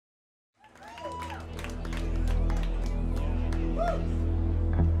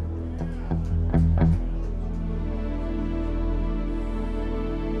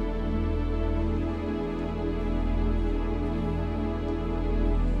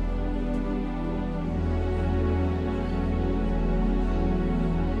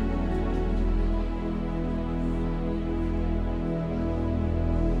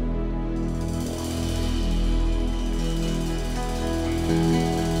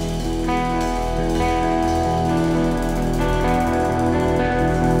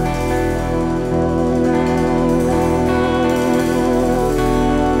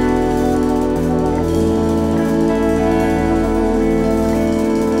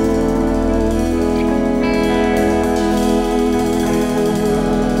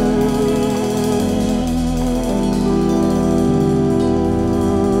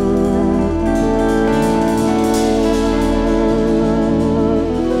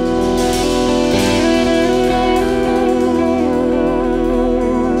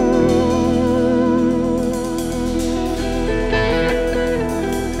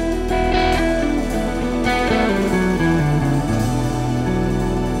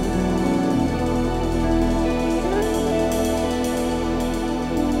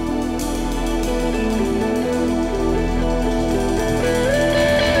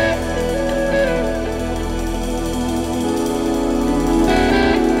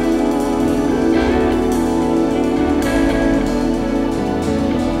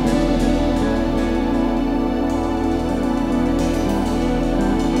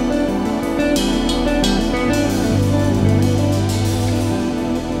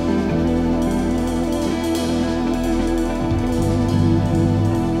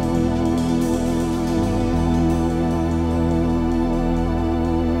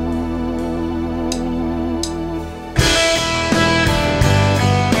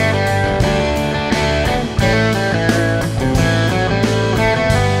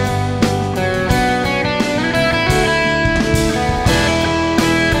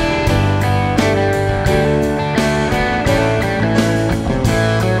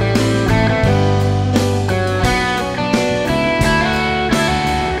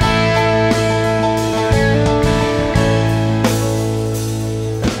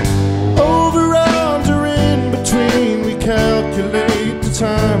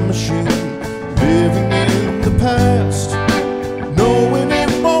time machine, living in the past, knowing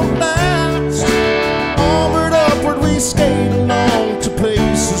it won't last. Onward, upward we skate along to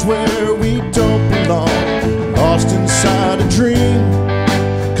places where we don't belong, lost inside a dream,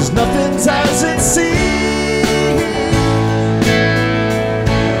 'cause nothing's as it seems.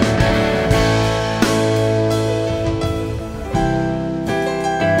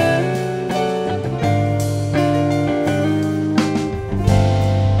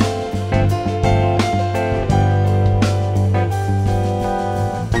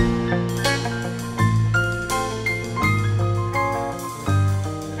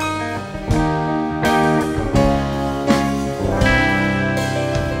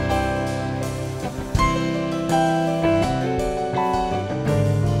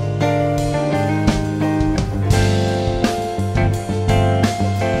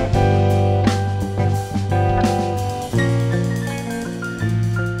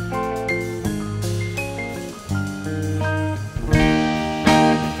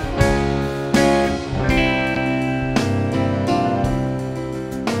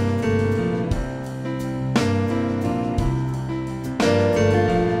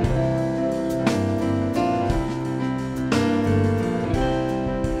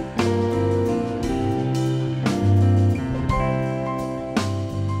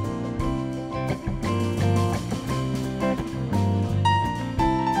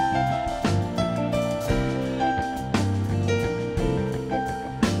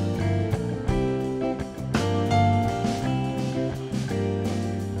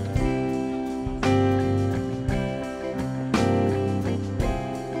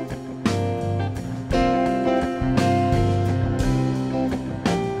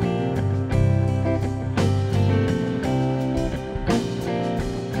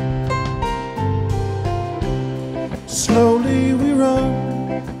 Slowly we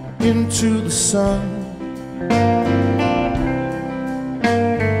run into the sun.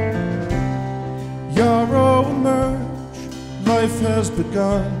 Yarrow emerge, life has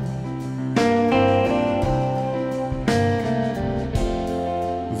begun.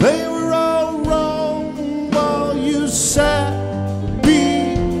 They were all wrong while you sat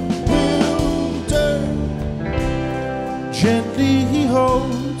bewildered. Gently he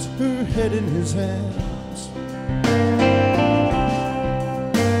holds her head in his hands.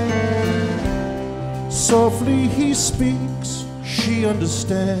 Softly he speaks, she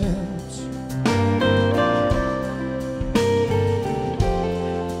understands.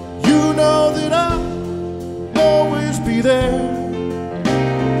 You know that I'll always be there.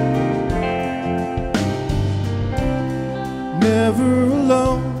 Never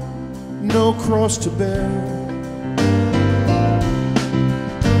alone, no cross to bear.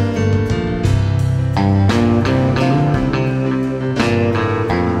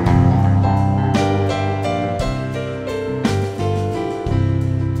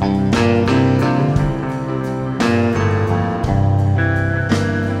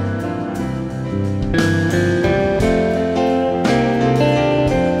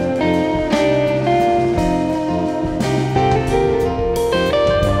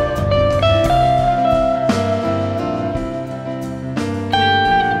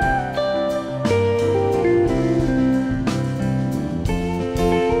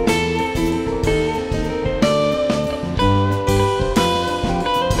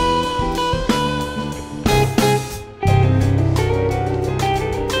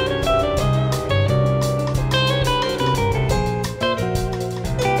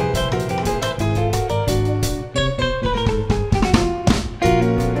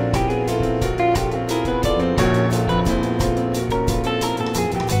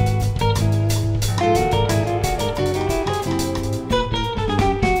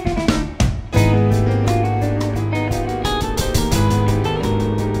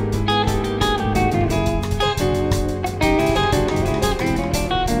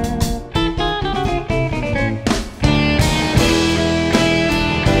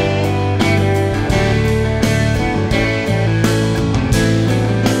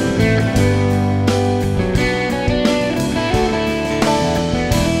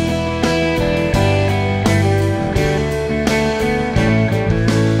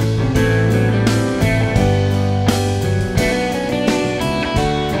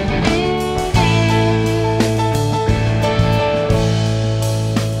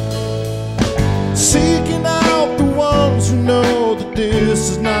 This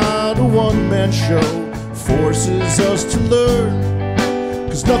is not a one-man show, forces us to learn,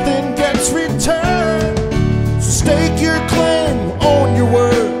 'cause nothing gets returned. So stake your claim, own your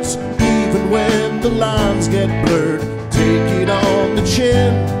words, even when the lines get blurred. Take take it on the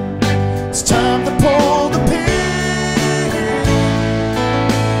chin. It's time to pull the pin.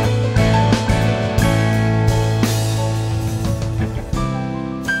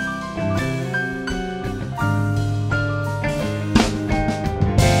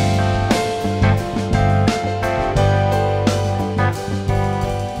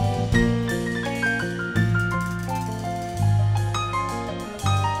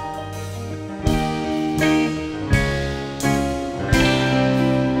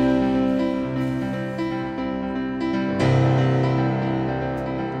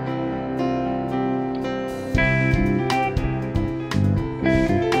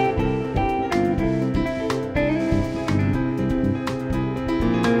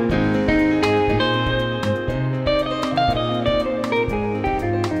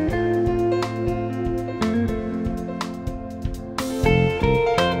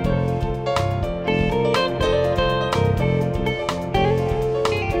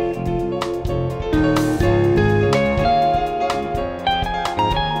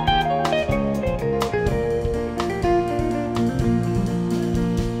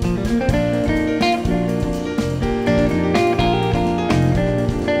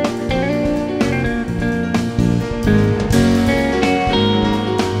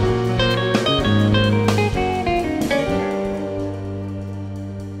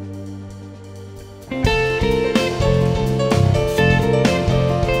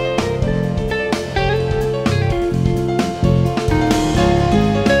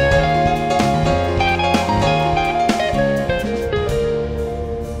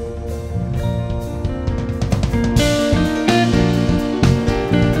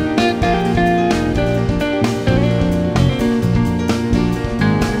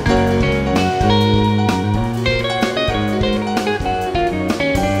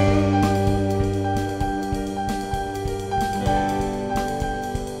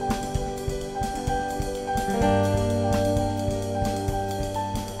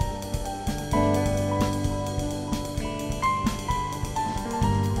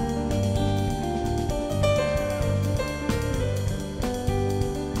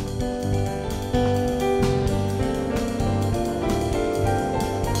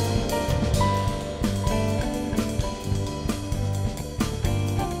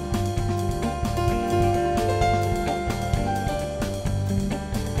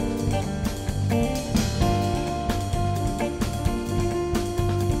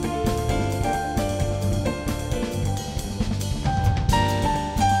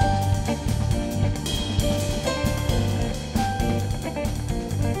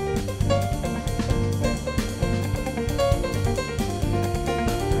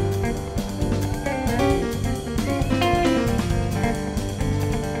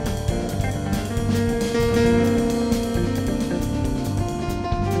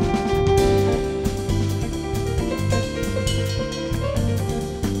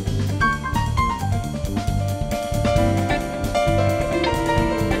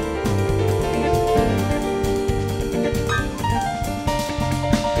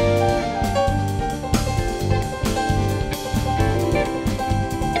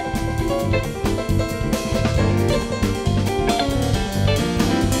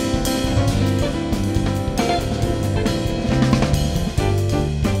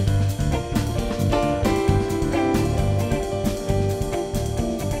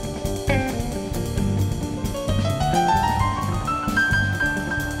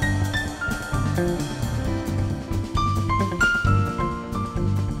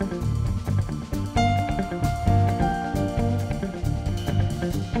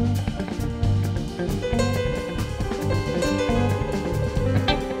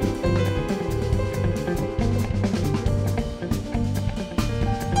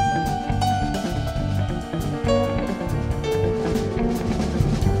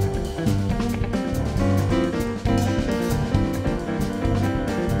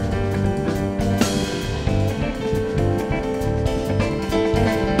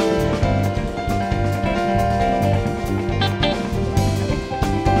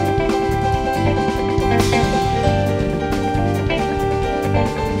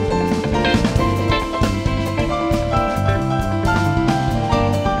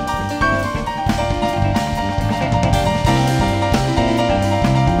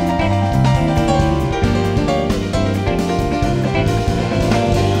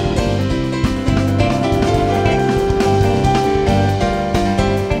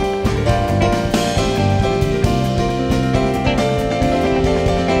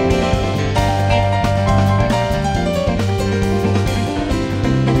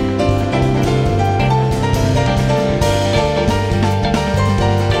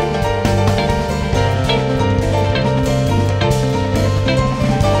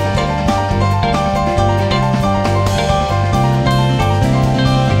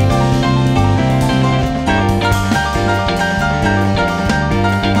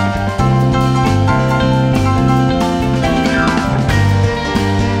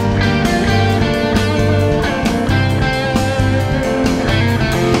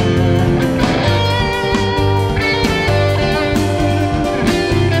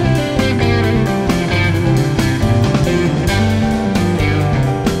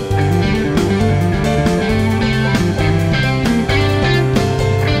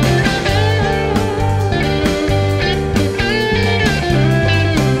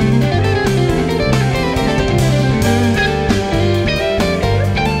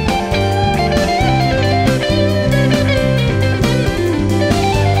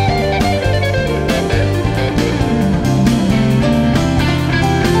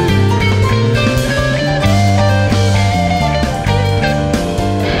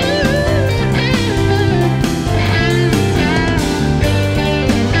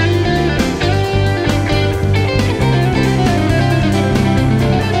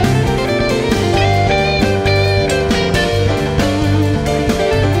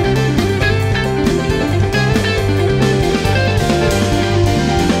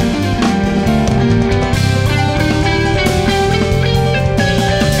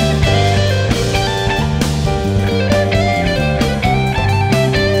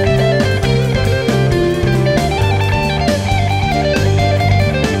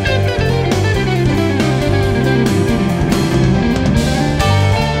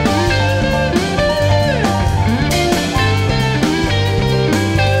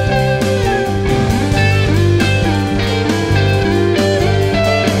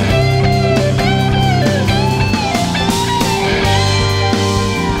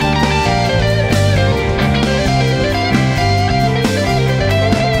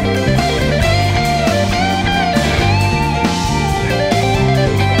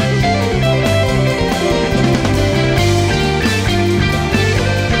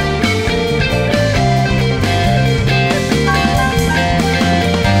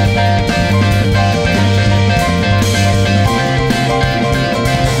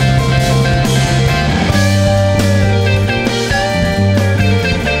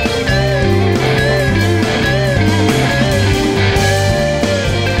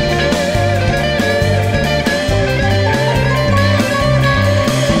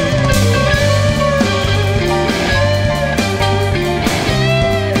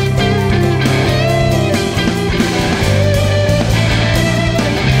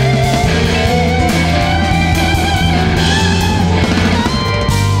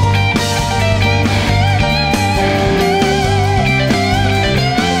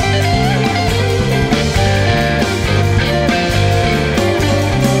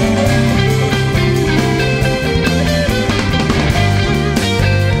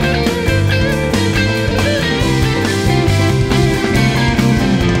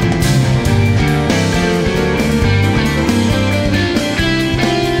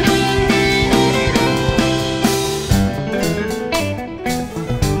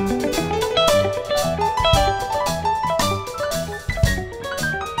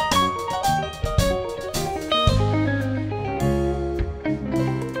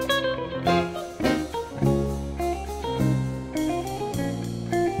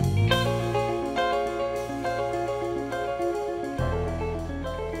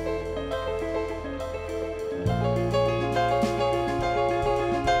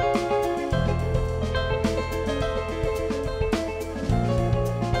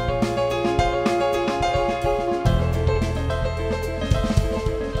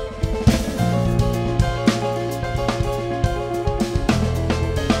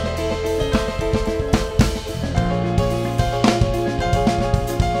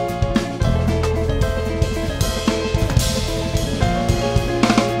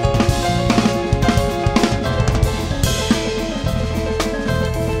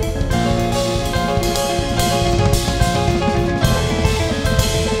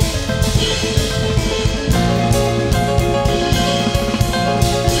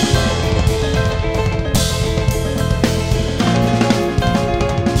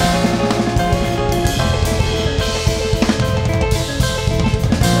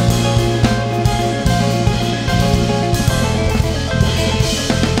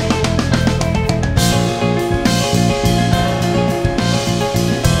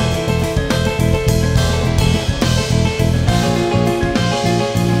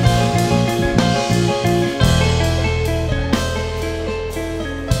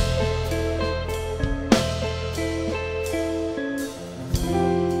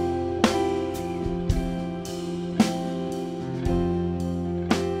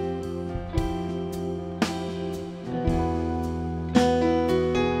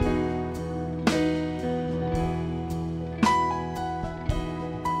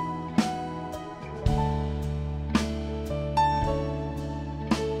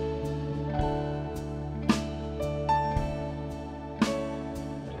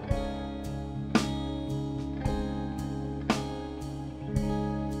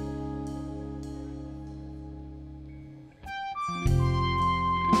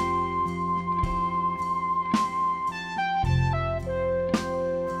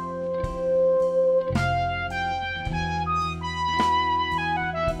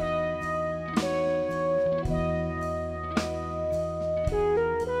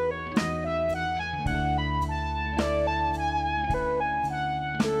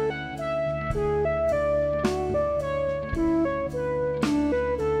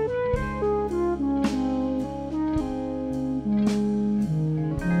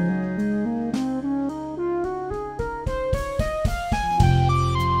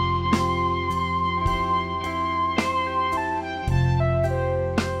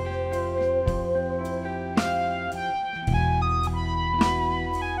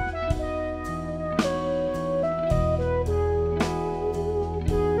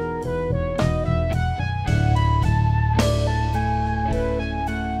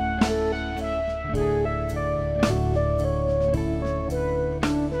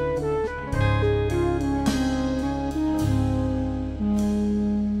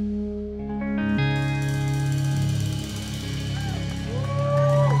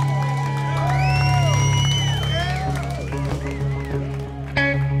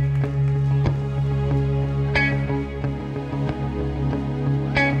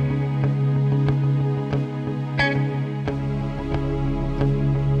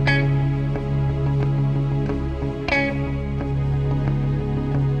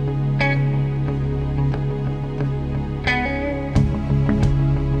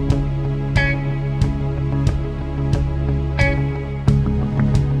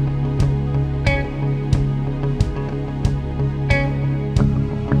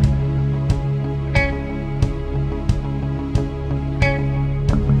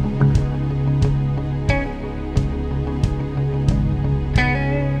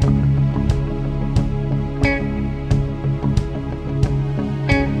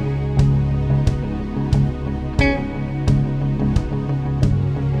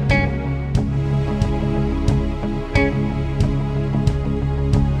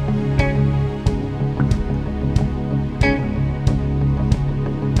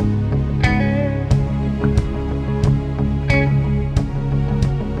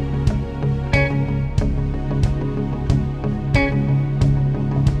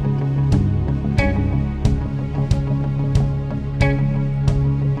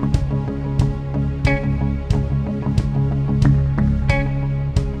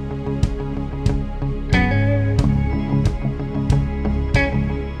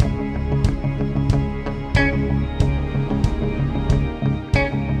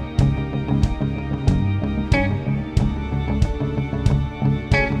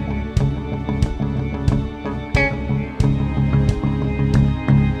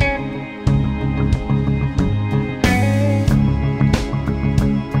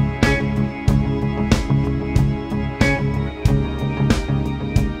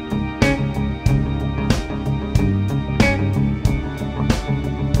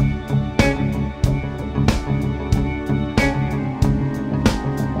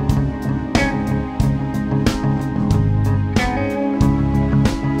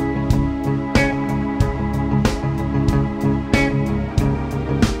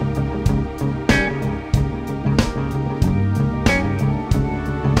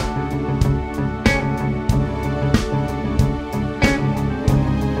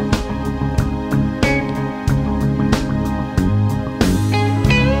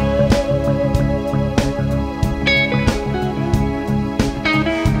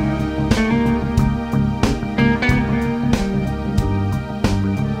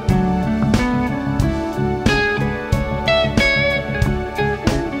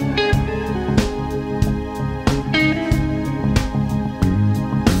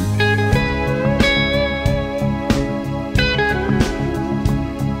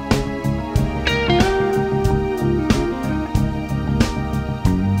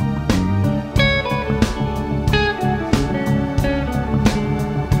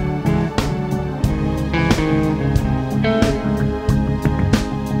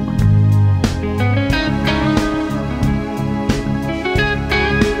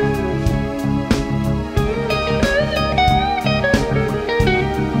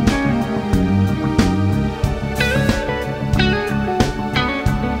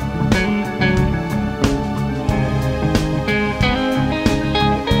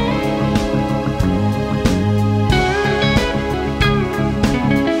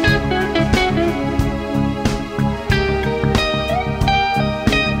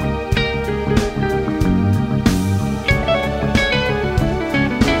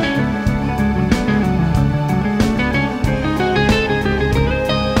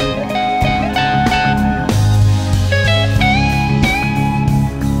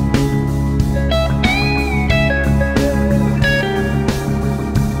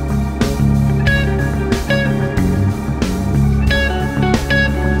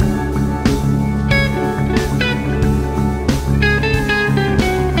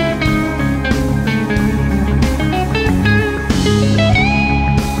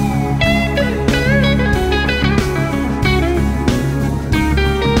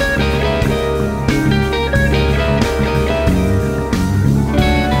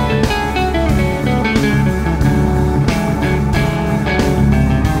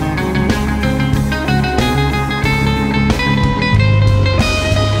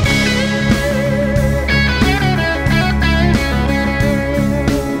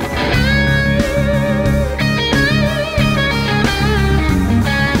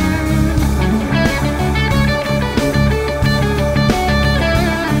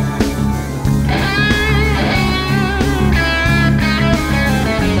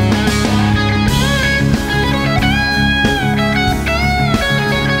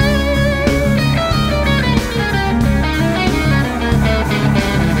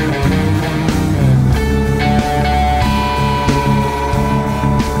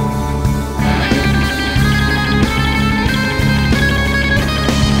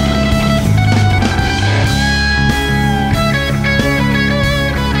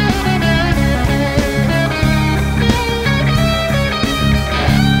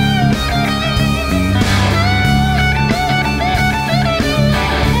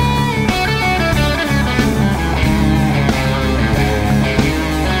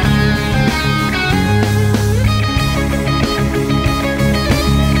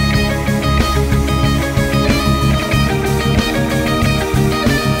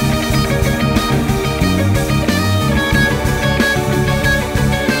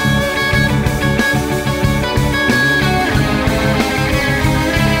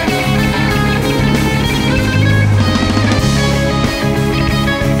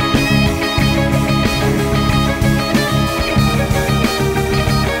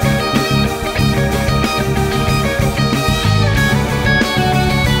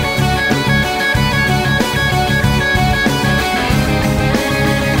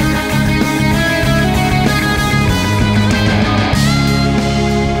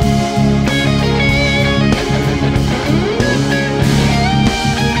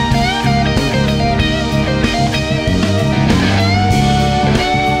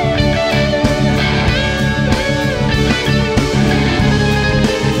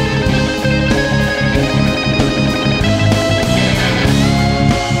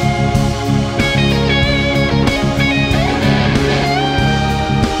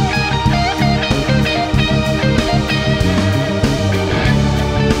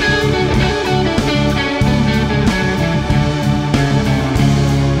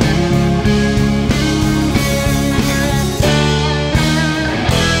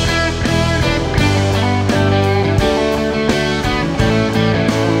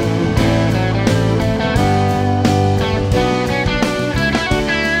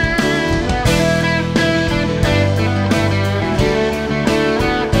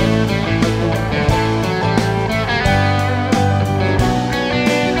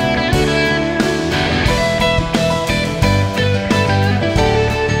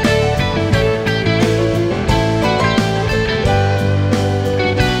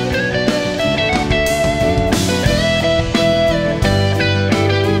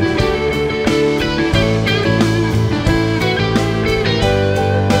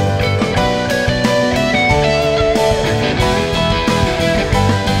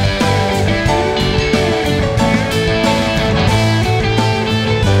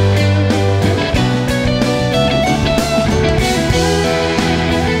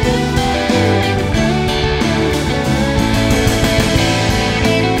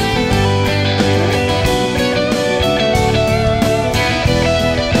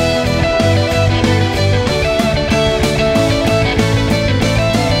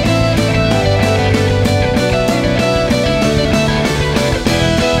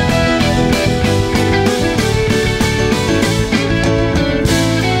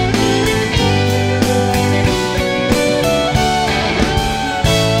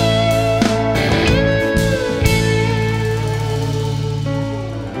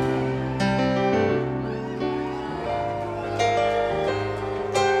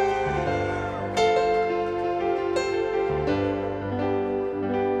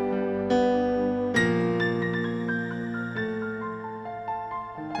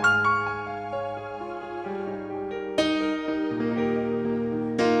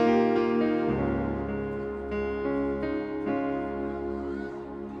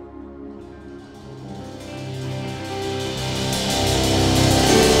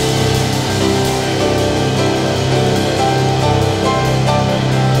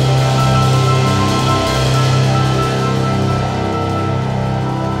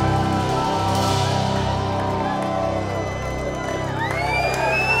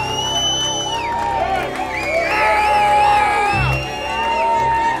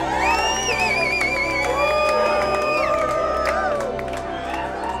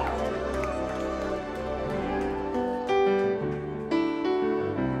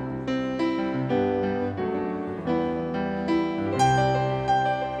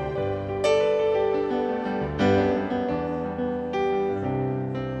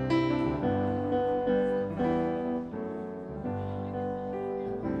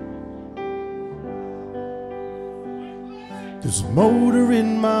 There's a motor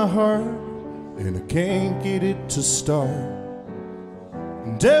in my heart, and I can't get it to start.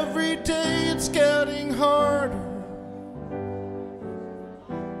 And every day it's getting harder.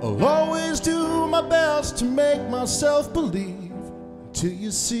 I'll always do my best to make myself believe, until you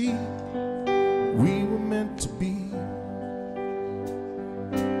see we were meant to be.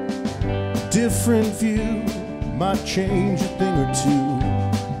 A different view might change a thing or two,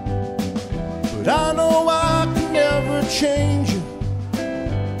 but I know I can never change you.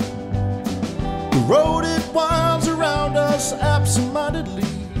 The road it winds around us absentmindedly,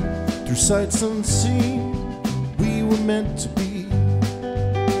 through sights unseen, we were meant to be.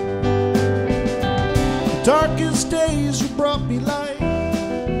 The darkest days you brought me light.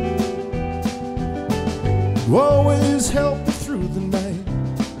 You always helped me through the night.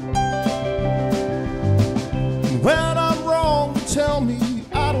 And when I'm wrong, you tell me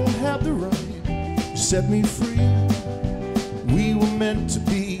I don't have the right. You set me free. We were meant to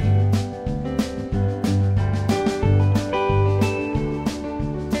be.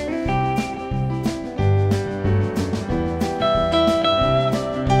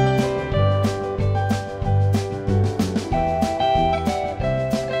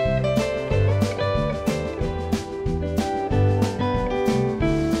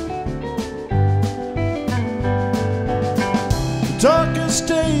 Darkest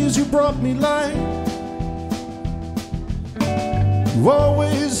days you brought me light. You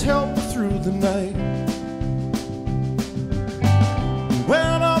always helped me through the night. And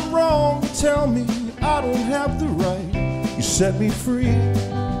when I'm wrong, you tell me I don't have the right. You set me free.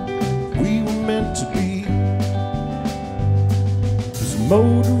 We were meant to be. There's a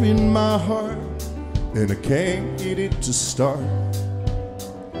motor in my heart, and I can't get it to start.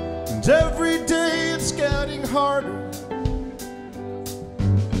 And every day it's getting harder.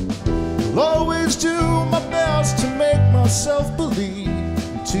 I'll always do my best to make myself believe,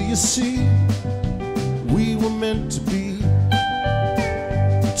 until you see we were meant to be.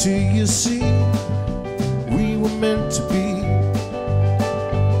 Until you see we were meant to be.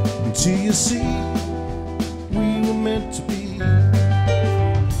 Until you see we were meant to be.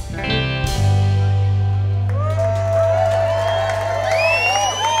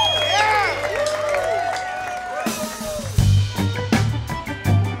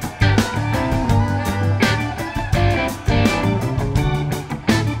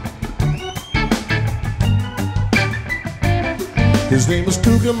 His name was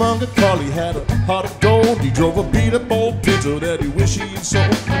Cucamonga Carl, he had a heart of gold. He drove a beat-up old Pinto that he wished he had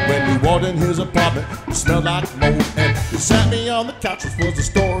sold. When we walked in his apartment, it smelled like mold. And he sat me on the couch, this was the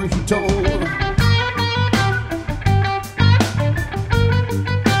story he told.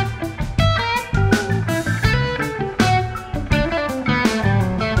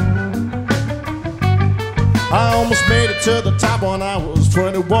 I almost made it to the top when I was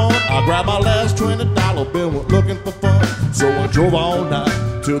 21. I grabbed my last $20 bill, went looking for fun. So I drove all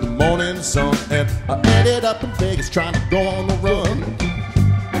night till the morning sun, and I ended up in Vegas trying to go on the run.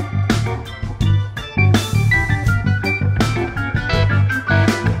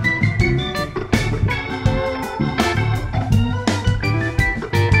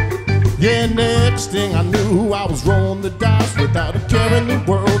 Yeah, next thing I knew, I was rolling the dice without a care in the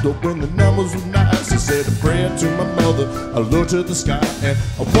world. Oh, when the numbers were nice, I said a prayer to my mother. I looked to the sky, and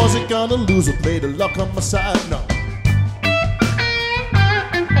I wasn't gonna lose. I played the luck on my side, no.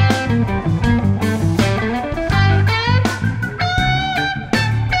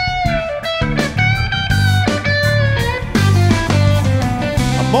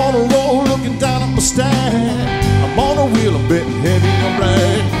 I'm on a roll looking down at my stack. I'm on a wheel, I'm betting heavy on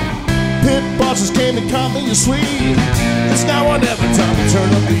black. Pit bosses came and caught me a sweet. It's now or never, time to turn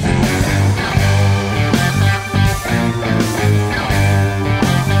up the heat.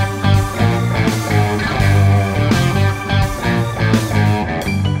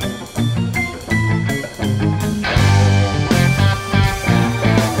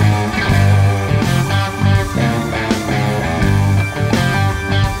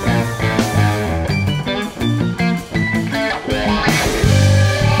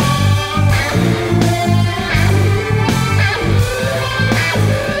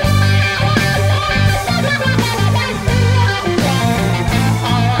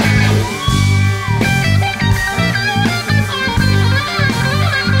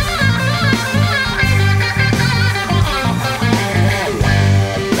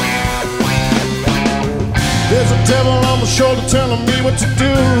 There's a devil on my shoulder telling me what to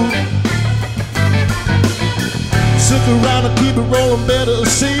do. Stick around and keep it rolling, better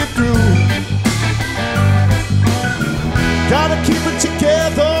see it through. Gotta keep it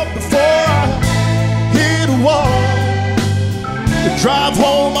together before I hit a wall. Drive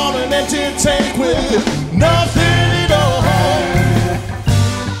home on an empty tank with nothing at all.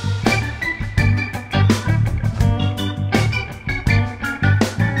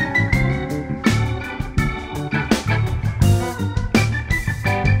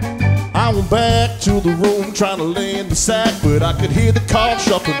 I went back to the room trying to lay in the sack, but I could hear the cards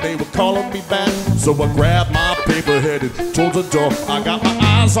shuffling, they were calling me back. So I grabbed my paper, headed towards the door. I got my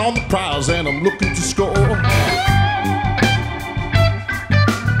eyes on the prize and I'm looking to score.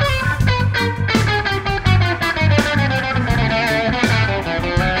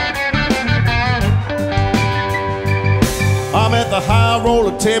 I'm at the high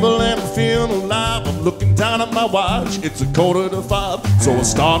roller table and I'm feeling alive. I'm looking down at my watch, it's 4:45. So I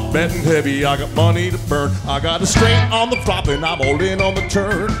start betting heavy, I got money to burn. I got a straight on the flop and I'm all in on the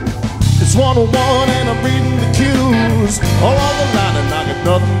turn. It's 101 and I'm reading the cues, all on the line and I got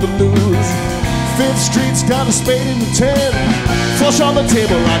nothing to lose. Fifth Street's got a spade in the 10. Flush on the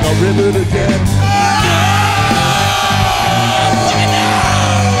table, I got ribbon again.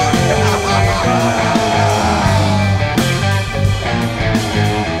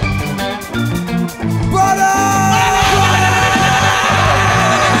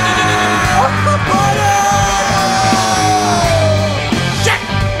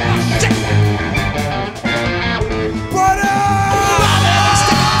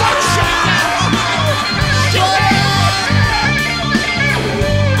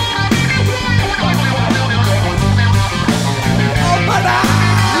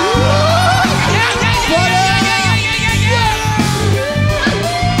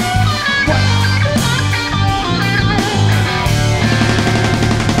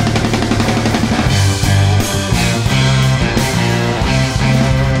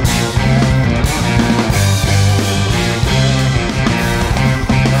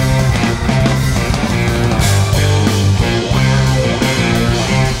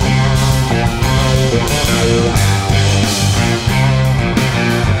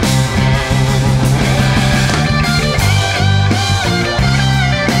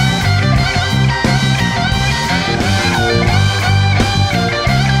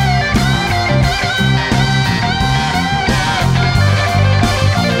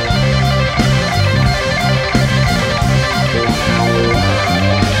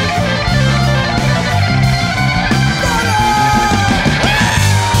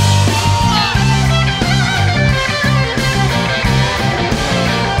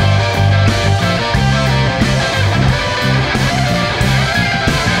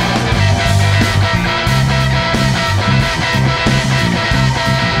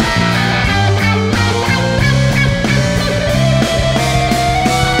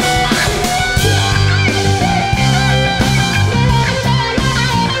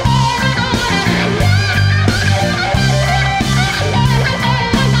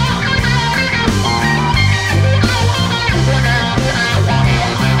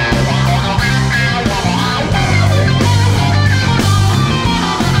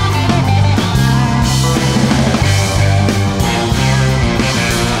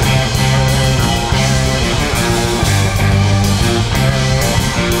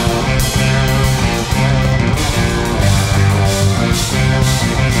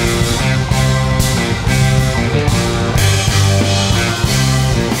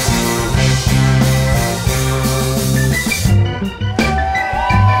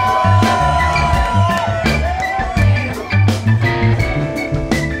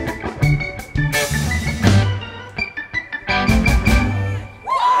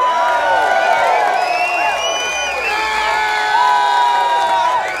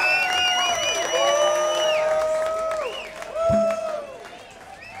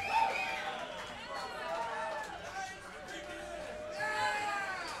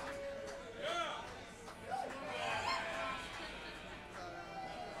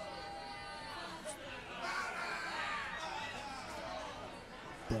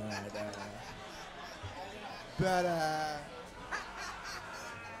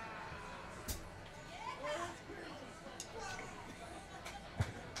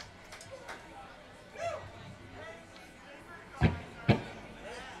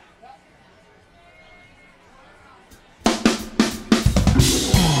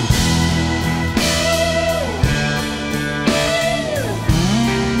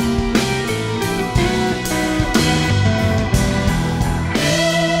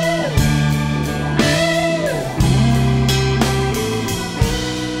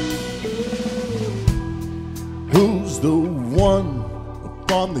 Who's the one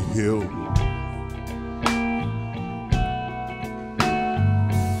up on the hill?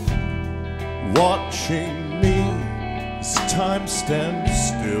 Watching me time stands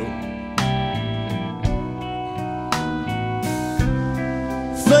still.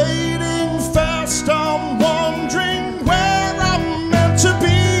 Fading fast, I'm wondering where I'm meant to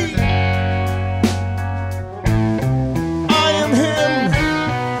be. I am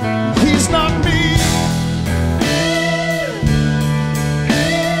him, he's not me.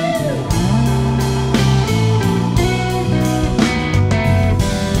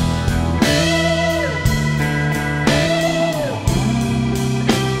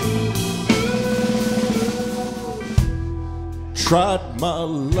 Tried my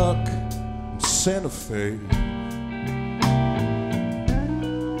luck in Santa Fe.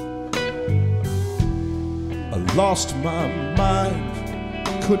 I lost my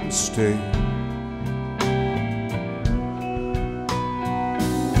mind, couldn't stay.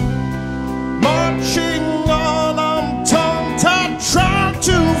 Marching on, I'm tongue-tied, trying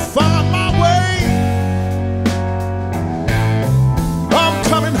to find my way. I'm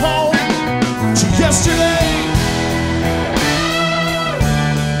coming home to yesterday.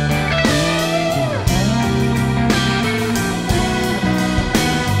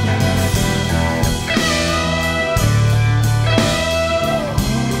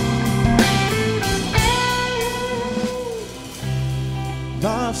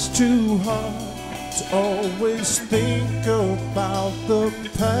 Life's too hard to always think about the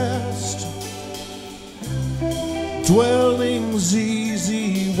past. Dwelling's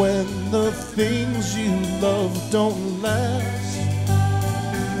easy when the things you love don't last.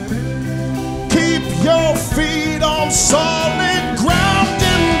 Keep your feet on solid ground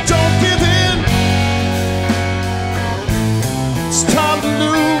and don't give in. It's time to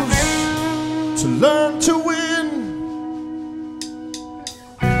lose, to learn to win.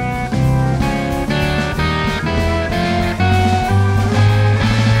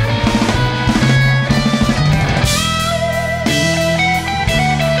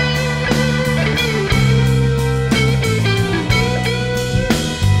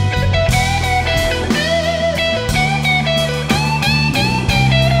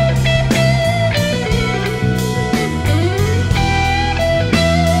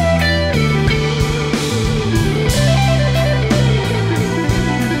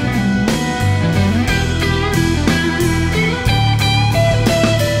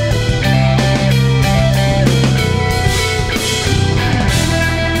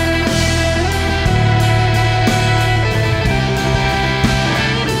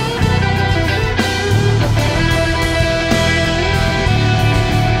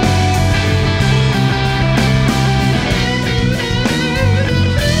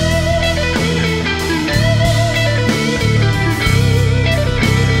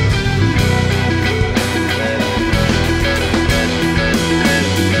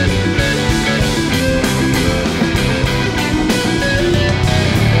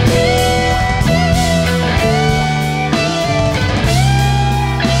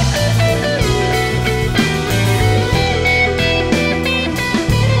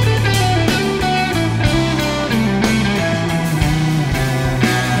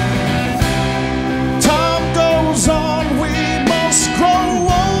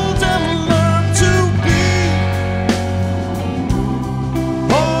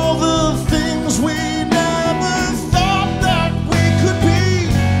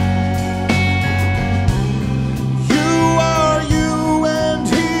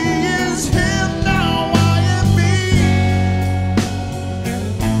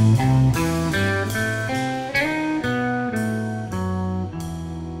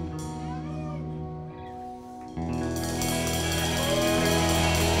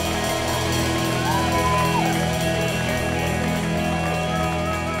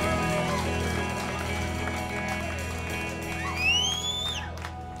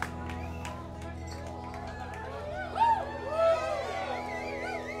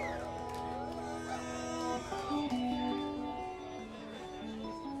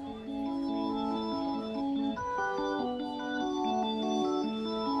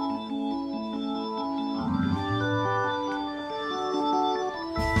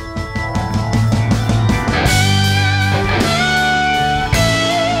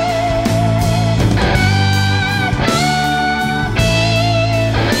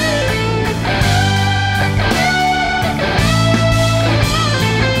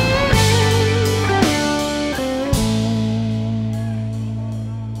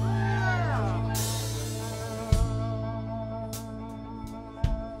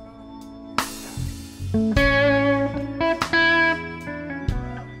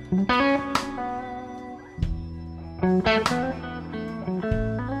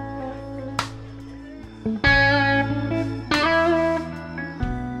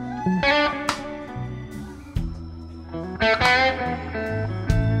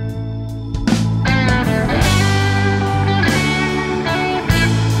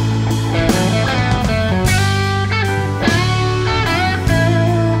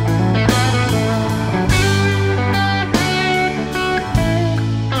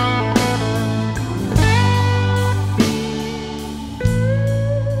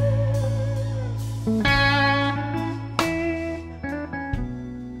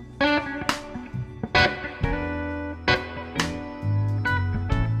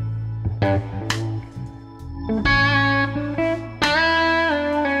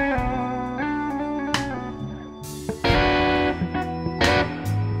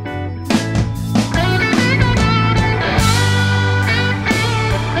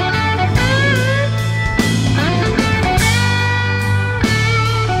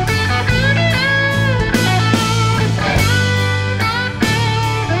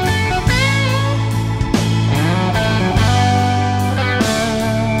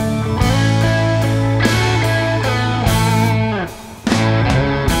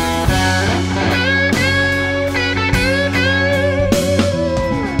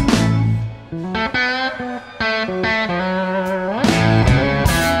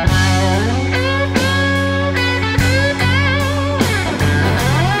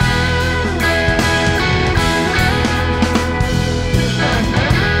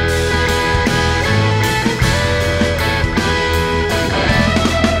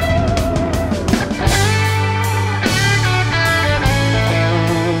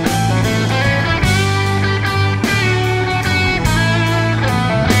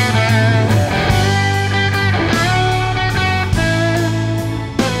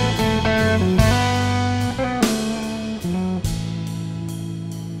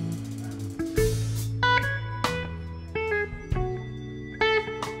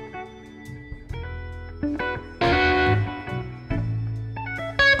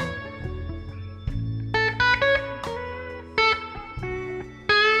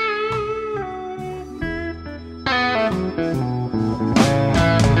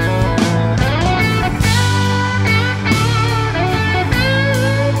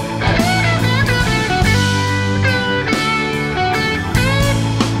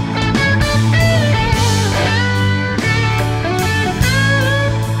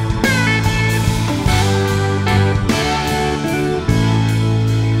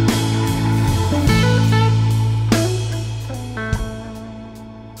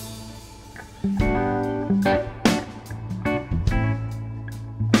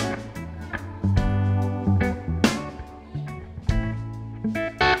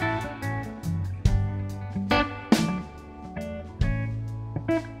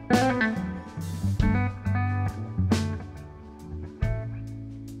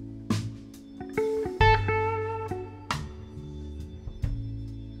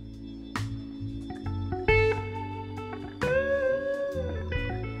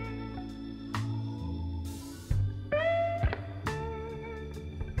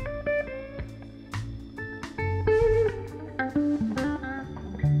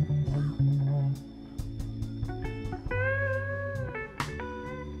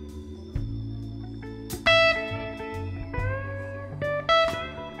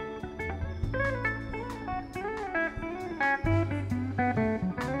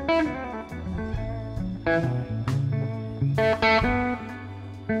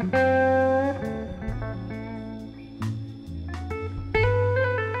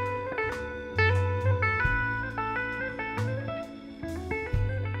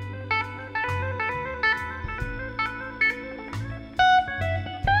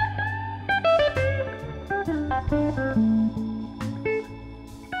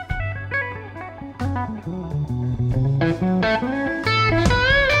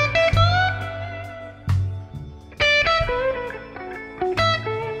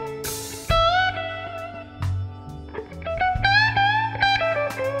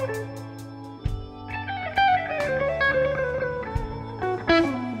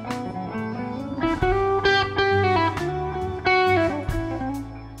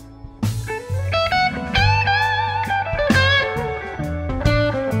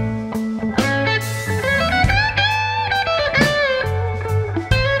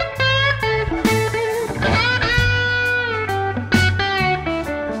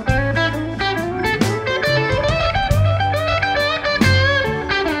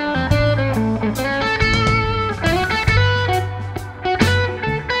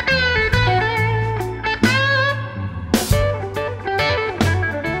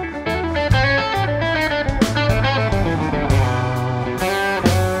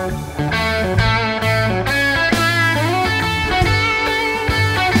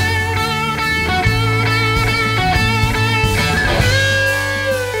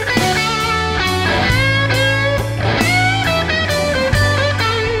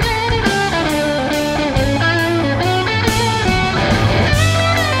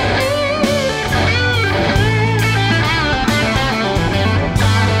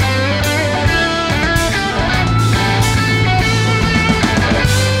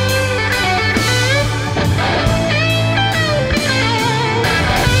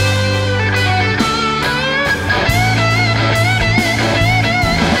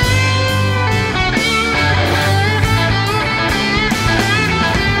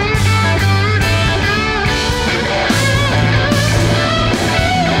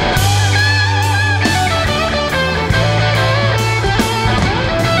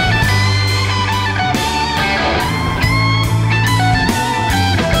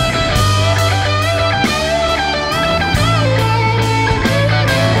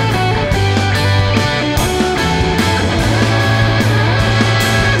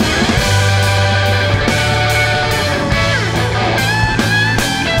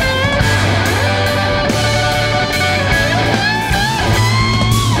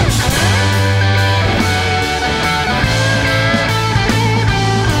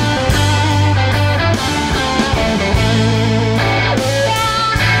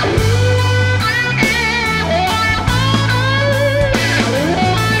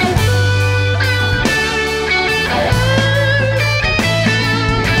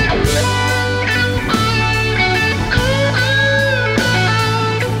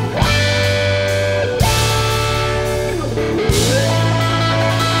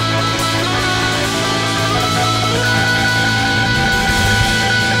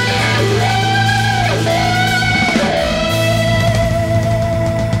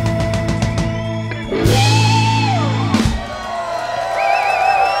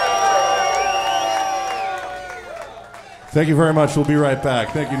 Thank you very much. We'll be right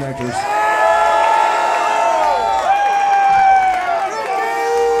back. Thank you, Nectars.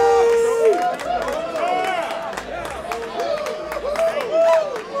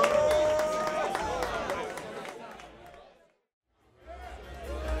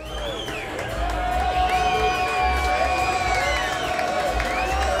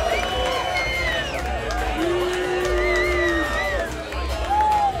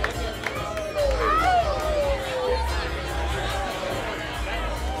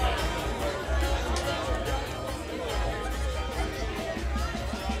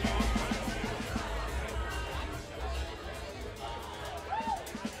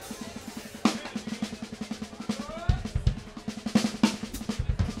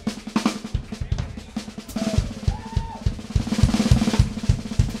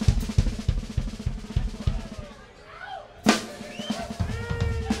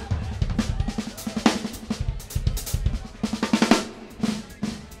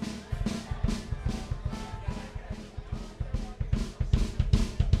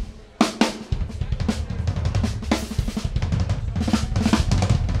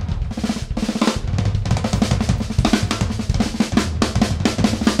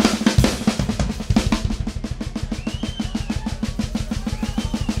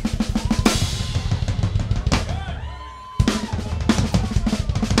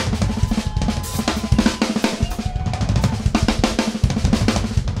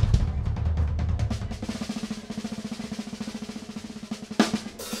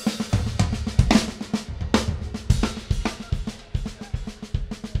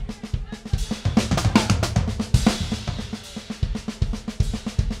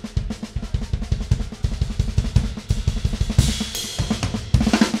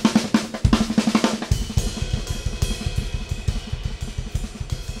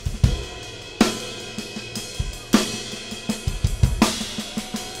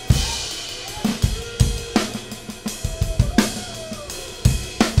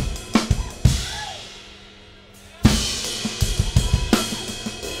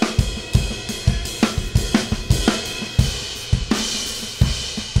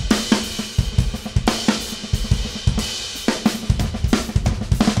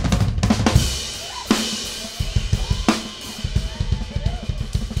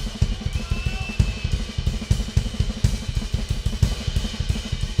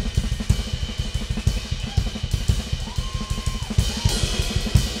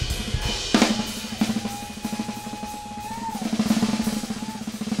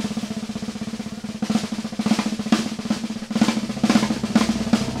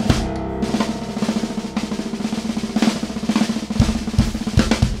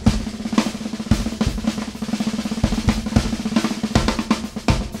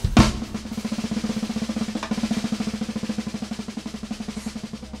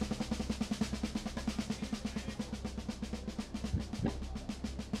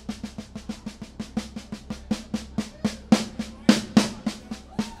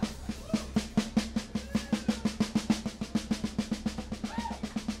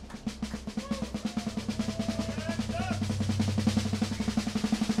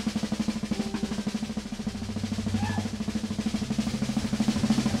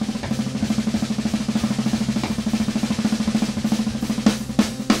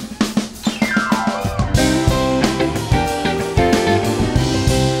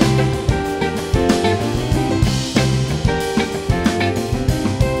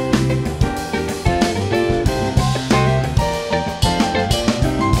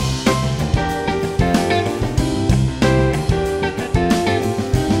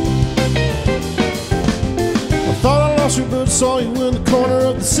 Saw you in the corner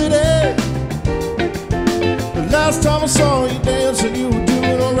of the city. The last time I saw you dancing, you were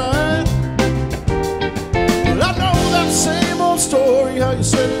doing alright. But I know that same old story, how you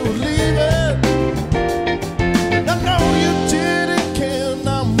said you were leaving. And I know you didn't care, and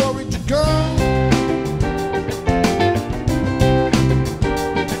I'm worried you're gone.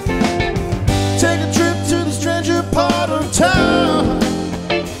 Take a trip to the stranger part of town.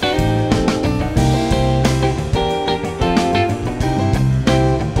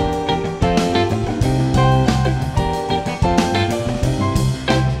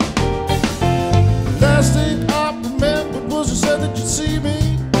 Last thing I remembered was you said that you'd see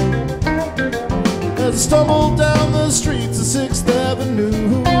me.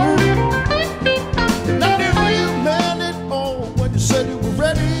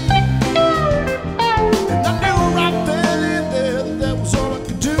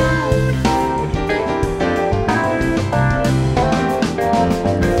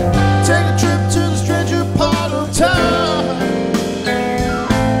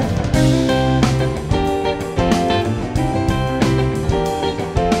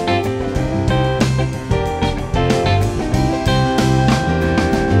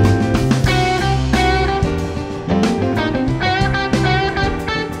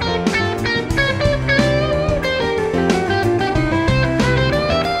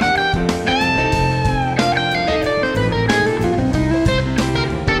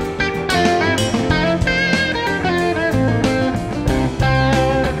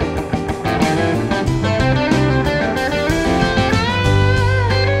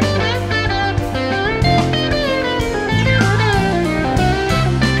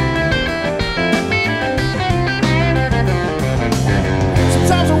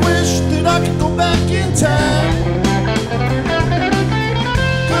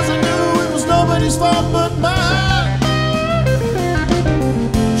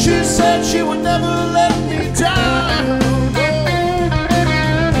 she would never let me down.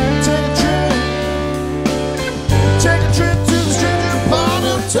 Take a trip to the stranger part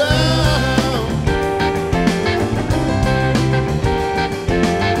of town.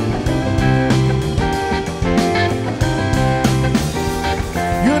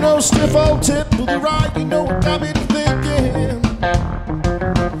 You know, stiff old tip to the right, you know what got me thinking.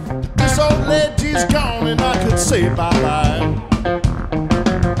 This old lady's gone and I could say bye-bye.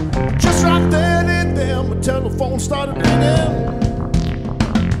 Just right then and there, my telephone started ringing.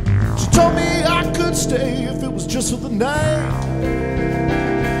 She told me I could stay if it was just for the night.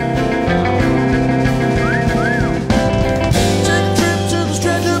 Take a trip to the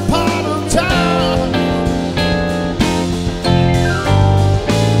stranger part of town.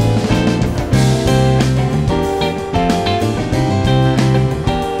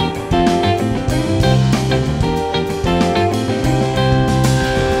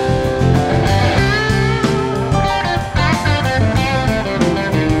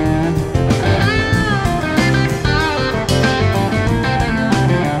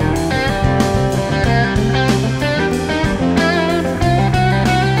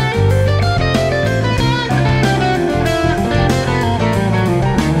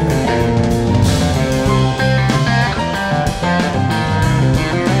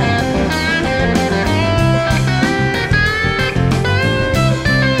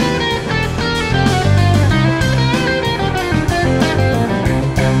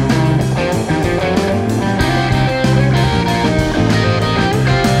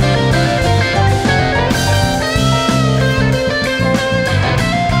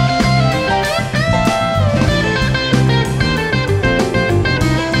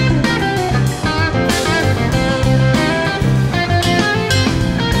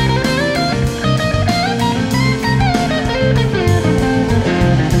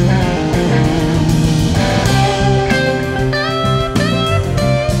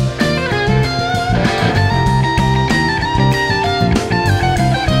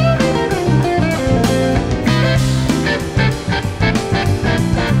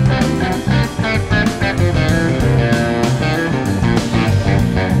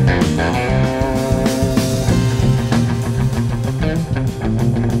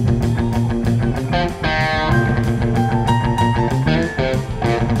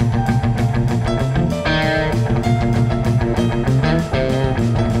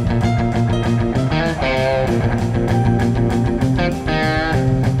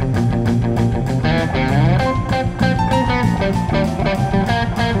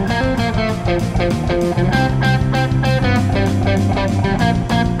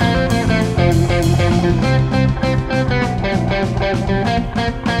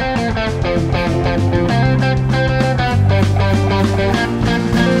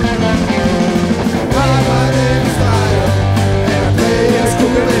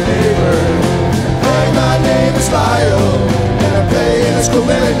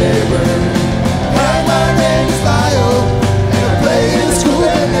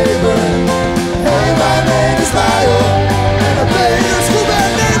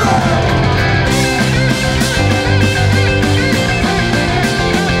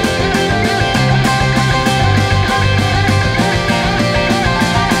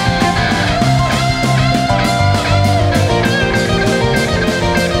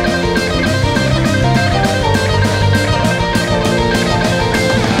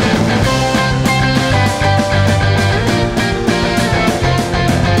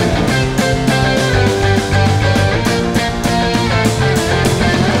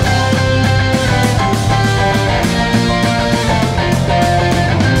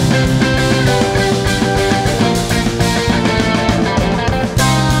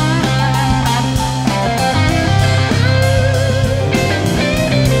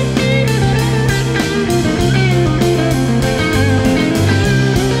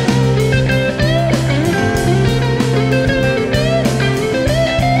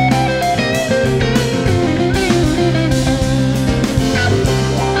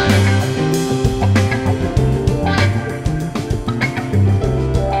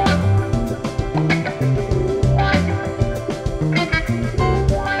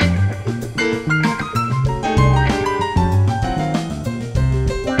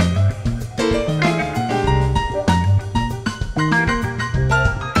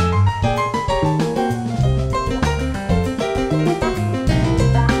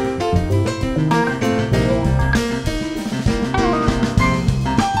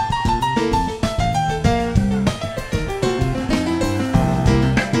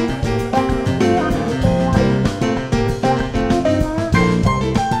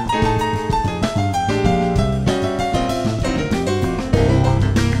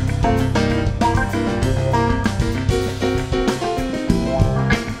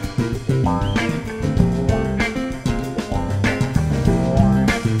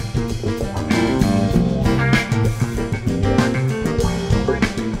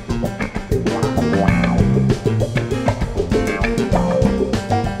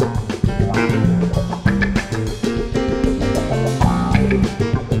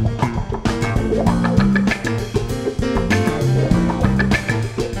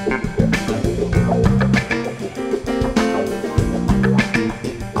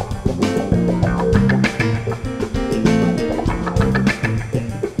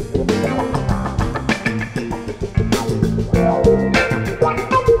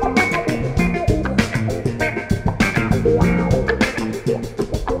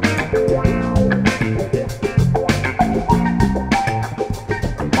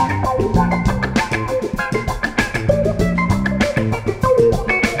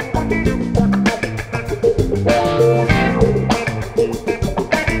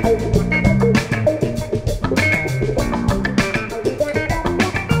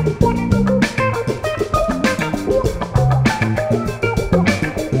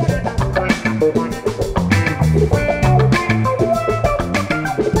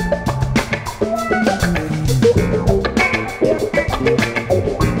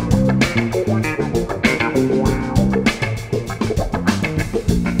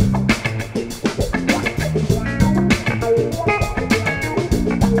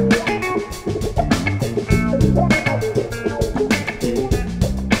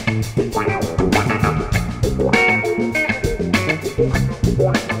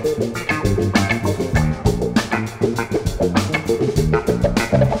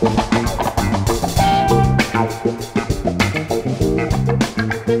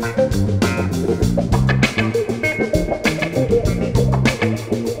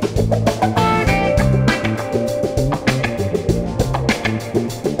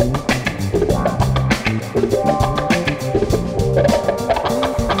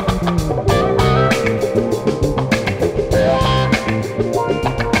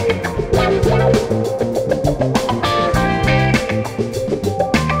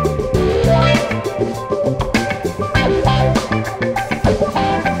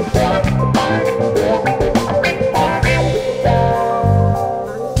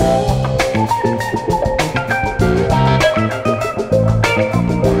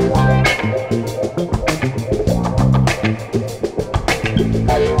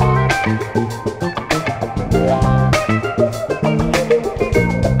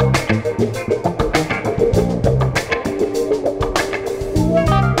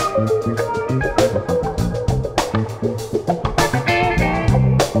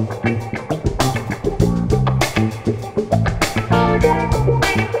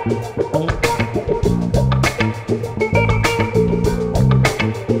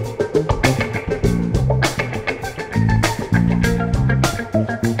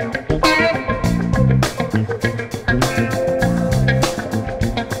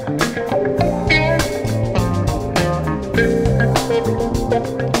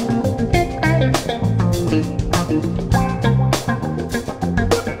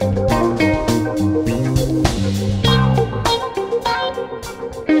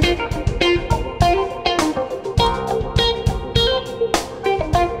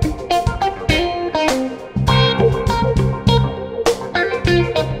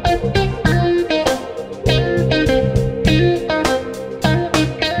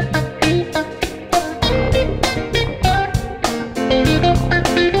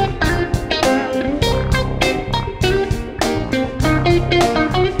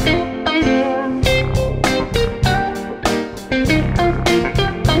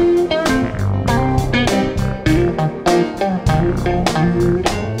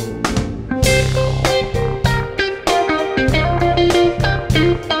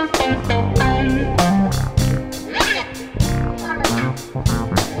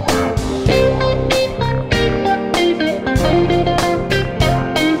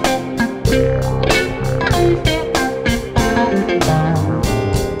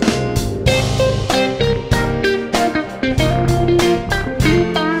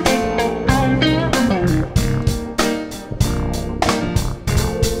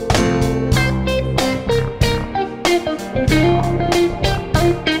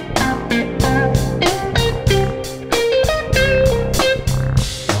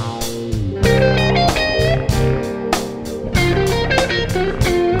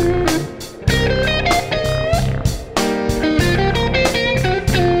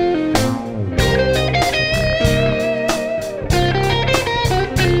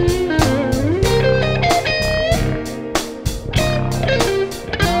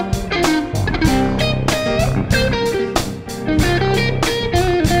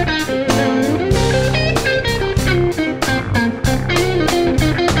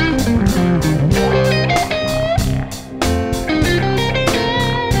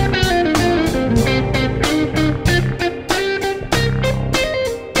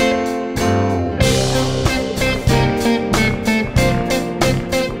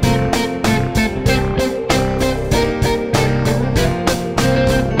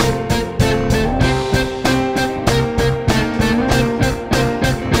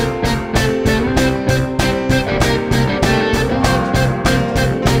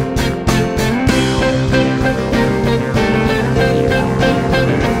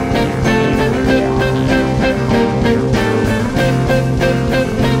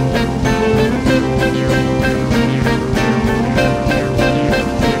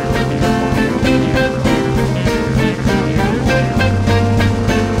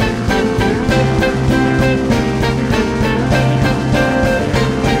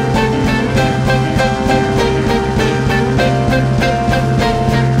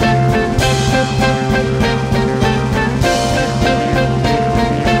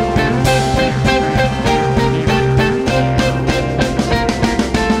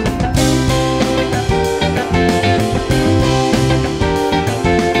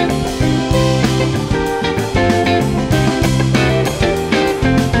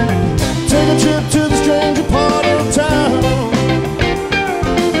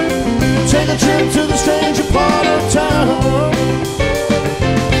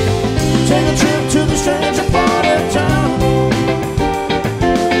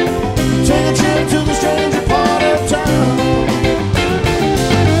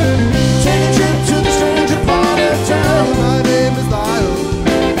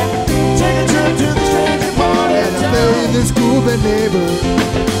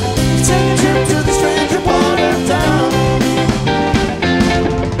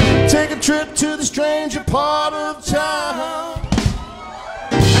 trip to the stranger part of town.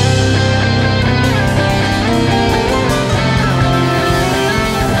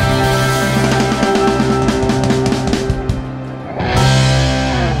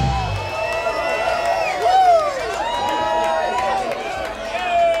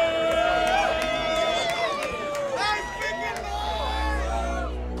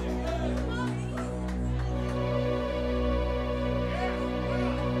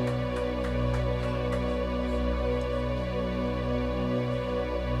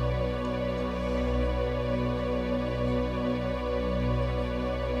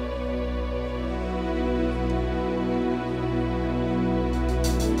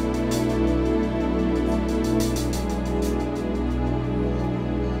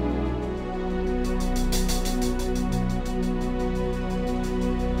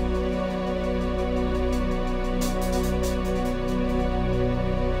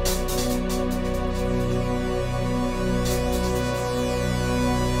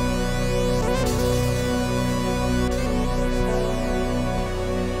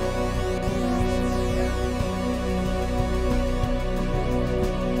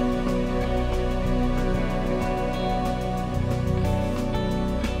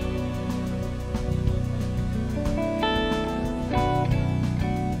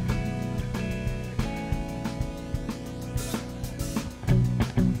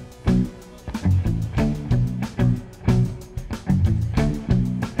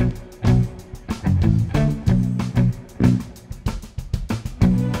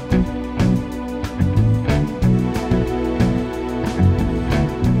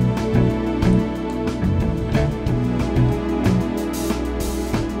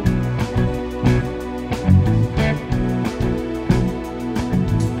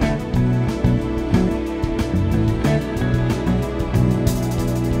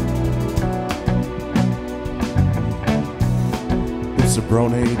 It's a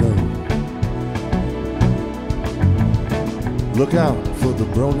Bronado. Look out for the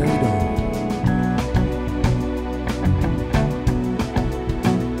Bronado.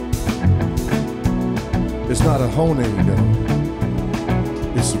 It's not a Honado.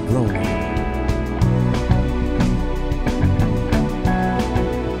 It's a Bronado.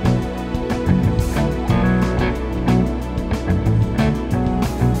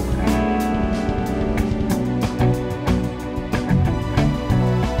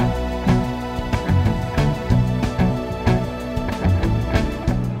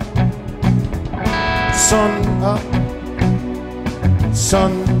 Sun up,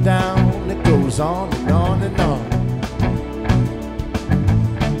 sun down, it goes on and on and on.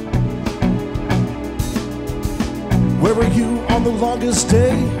 Where were you on the longest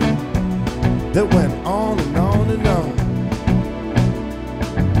day that went on and on and on?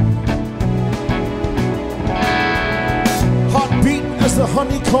 Heart beat as the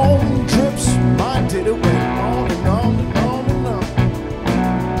honeycomb drips, mine did, it went on and on and on and on.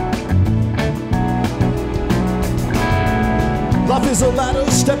 Life is a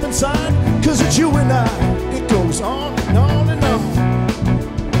ladder, step inside, 'cause it's you and I. It goes on and on and on.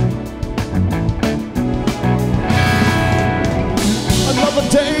 Another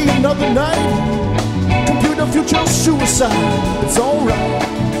day, another night. Computer future suicide. It's alright.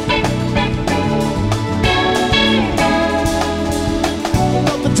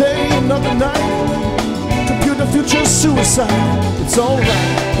 Another day, another night. Computer future suicide. It's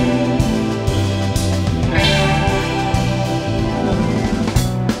alright.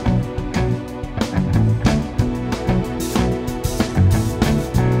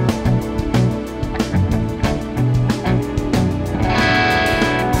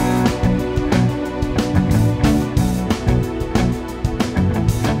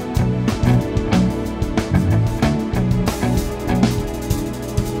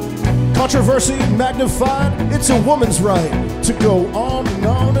 Controversy magnified, it's a woman's right to go on and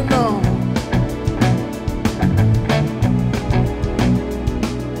on and on.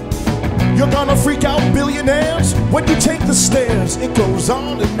 You're gonna freak out billionaires when you take the stairs. It goes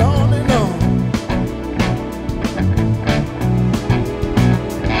on and on and on.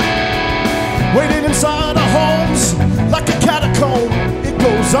 Waiting inside our homes like a catacomb. It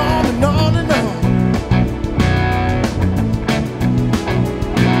goes on and on and on.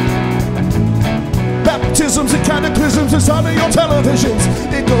 Baptisms and cataclysms inside of your televisions.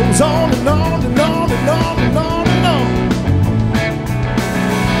 It goes on and on and on and on and on and on.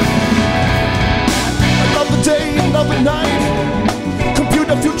 Another day, another night.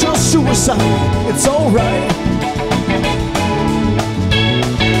 Computer future suicide. It's alright.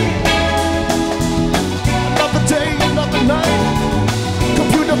 Another day, another night.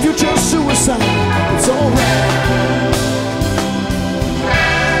 Computer future suicide. suicide. It's alright.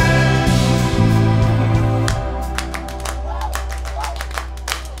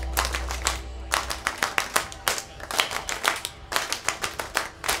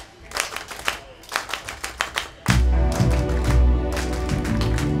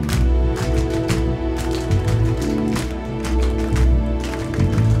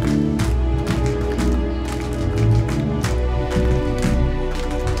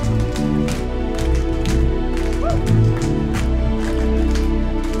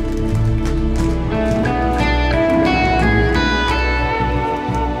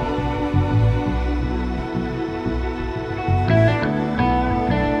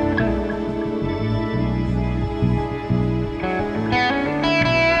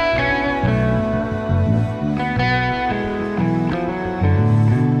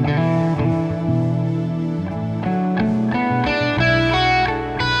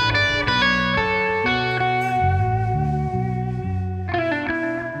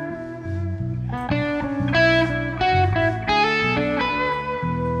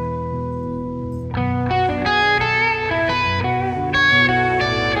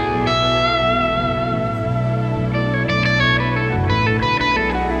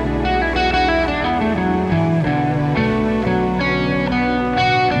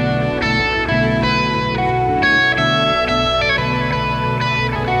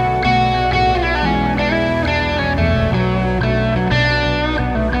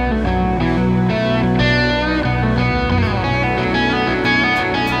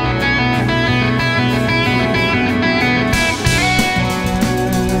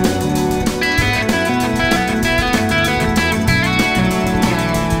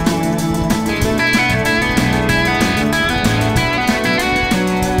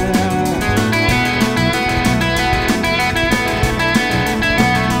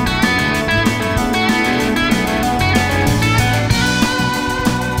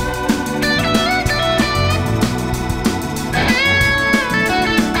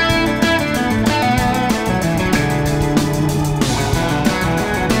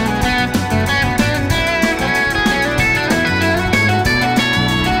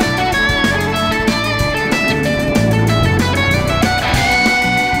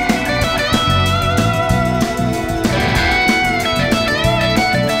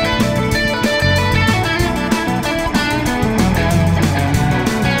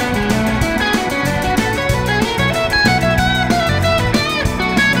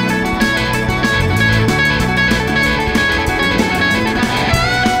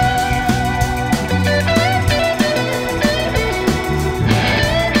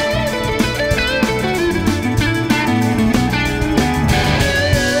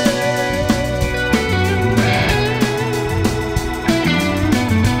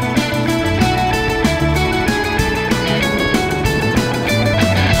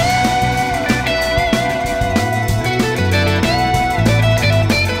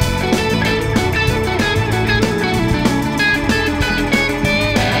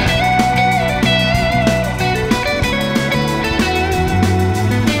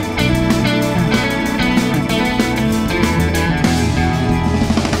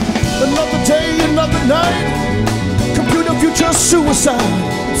 night, computer future suicide,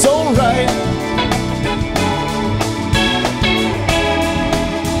 it's alright.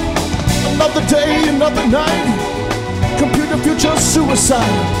 Another day, another night, computer future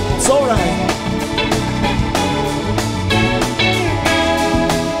suicide, it's alright.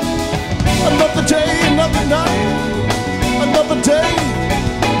 Another day, another night, another day,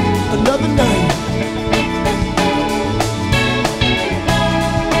 another night.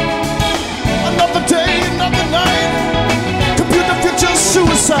 Another day, another night, computer future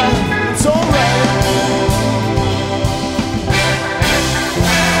suicide, it's alright.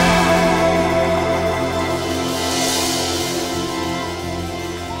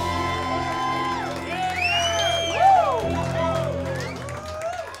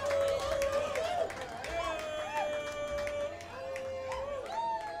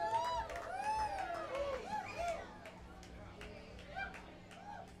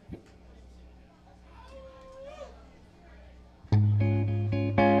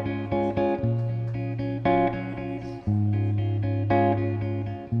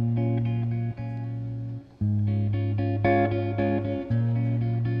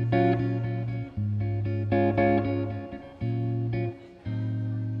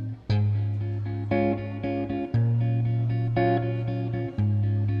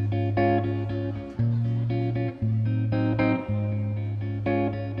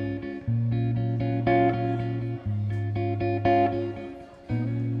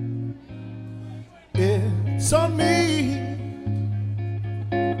 It's on me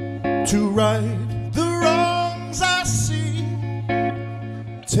to right the wrongs I see.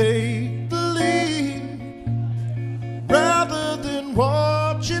 Take the lead rather than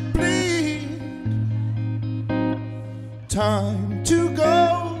watch it bleed. Time to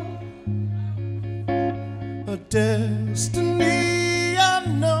go, a destiny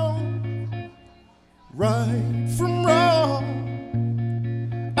unknown. Right from wrong,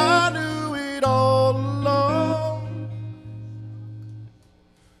 I knew it all along.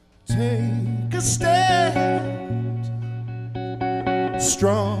 Take a stand,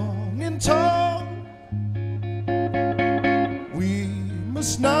 strong and tall. We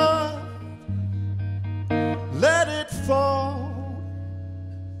must not let it fall.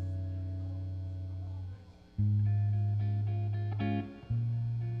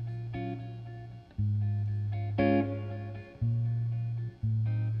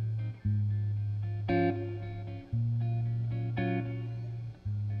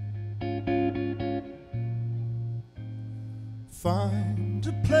 Find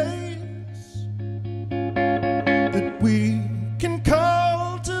a place that we can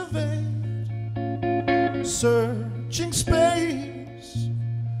cultivate, searching space,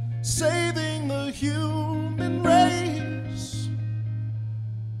 saving the human race.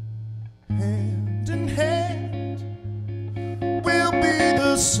 Hand in hand, we'll be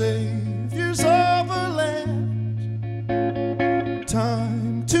the saviors of our land.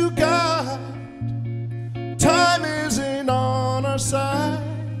 Time to guide, time isn't on our side.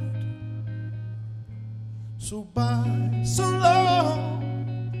 So bye, so long,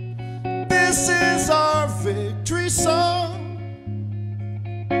 this is our victory song.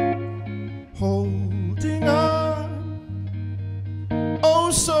 Holding on,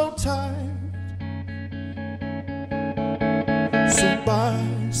 oh so tight. So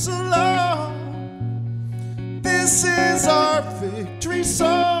bye, so long, this is our victory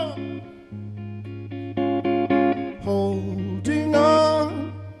song. Holding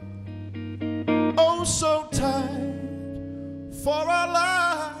on, oh so tight for our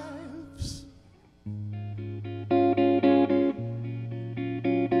lives.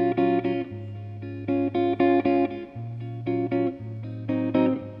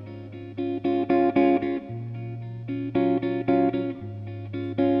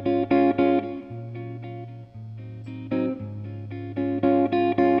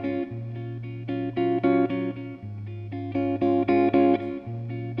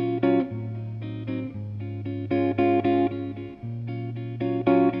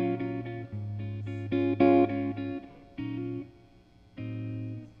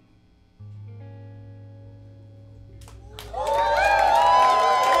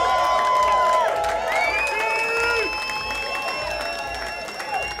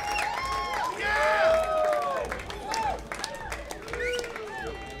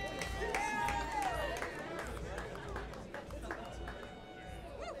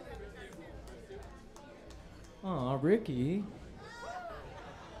 Aw, Ricky.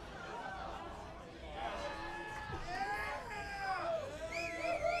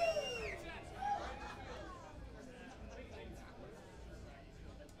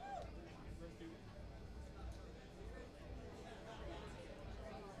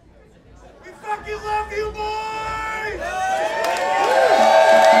 We fucking love you, boys!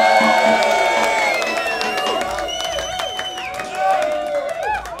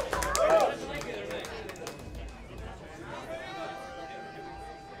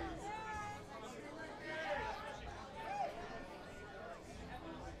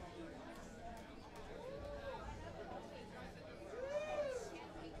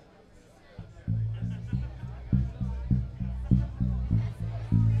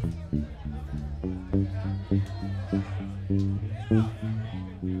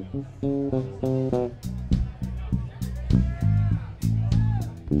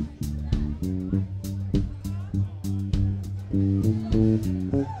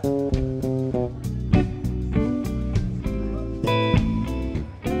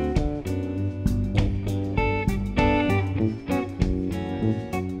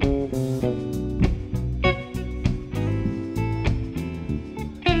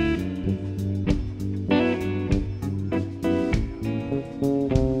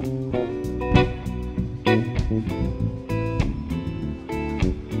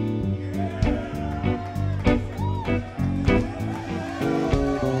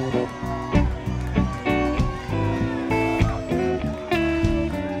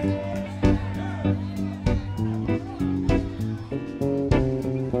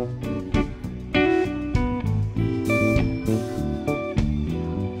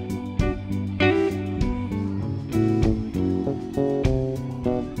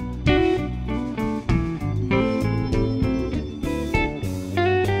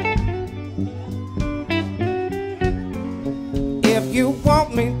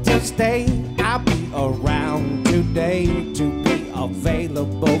 me to stay, I'll be around today to be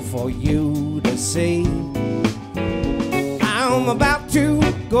available for you to see. I'm about to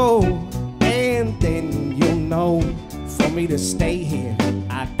go, and then you'll know. For me to stay here,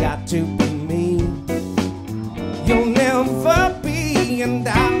 I got to be me. You'll never be in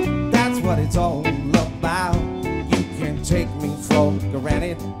doubt, that's what it's all about. You can take me for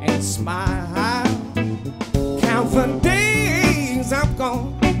granted and smile. Count the days I'm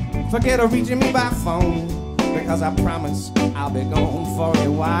gone, forget of reaching me by phone, because I promise I'll be gone for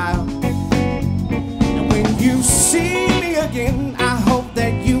a while. And when you see me again, I hope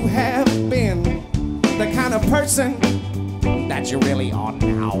that you have been the kind of person that you really are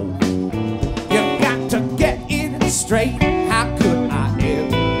now. You got to get it straight. How could I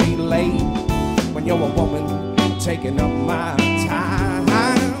ever be late when you're a woman taking up my time?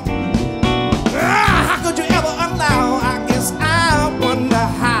 How could you ever allow? I guess I wonder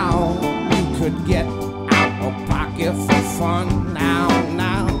how you could get out of pocket for fun now.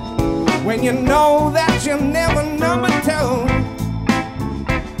 When you know that you're never number two.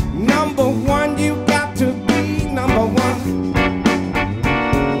 Number one, you got to be number one.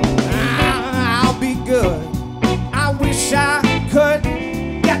 I'll be good. I wish I could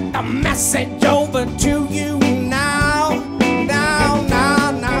get the message over to you now.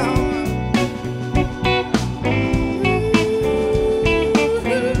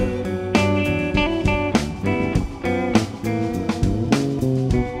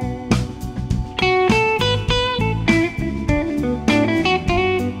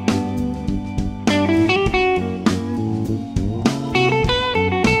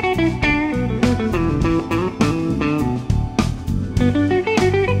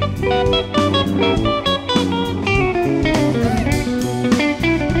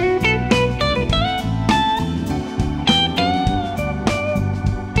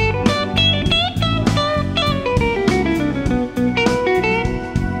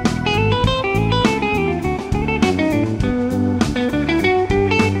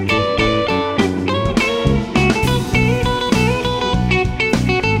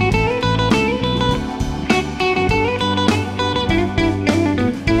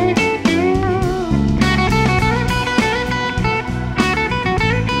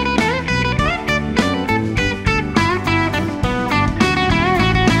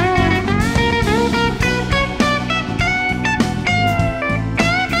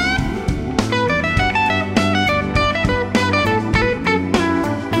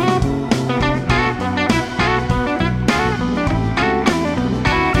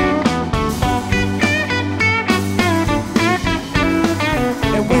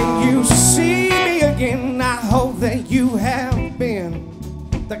 You have been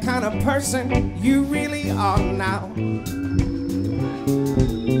the kind of person you really are now.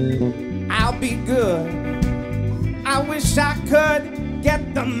 I'll be good. I wish I could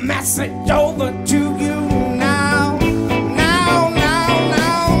get the message over to you now.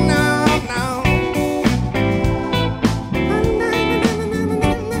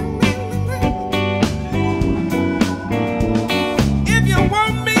 If you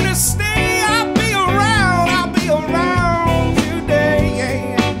want me to stay, I'll be around. I'll be around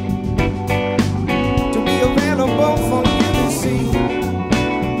today, to be available for you to see.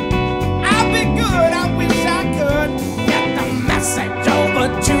 I'll be good. I wish I could get the message over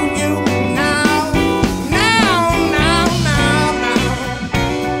to you now.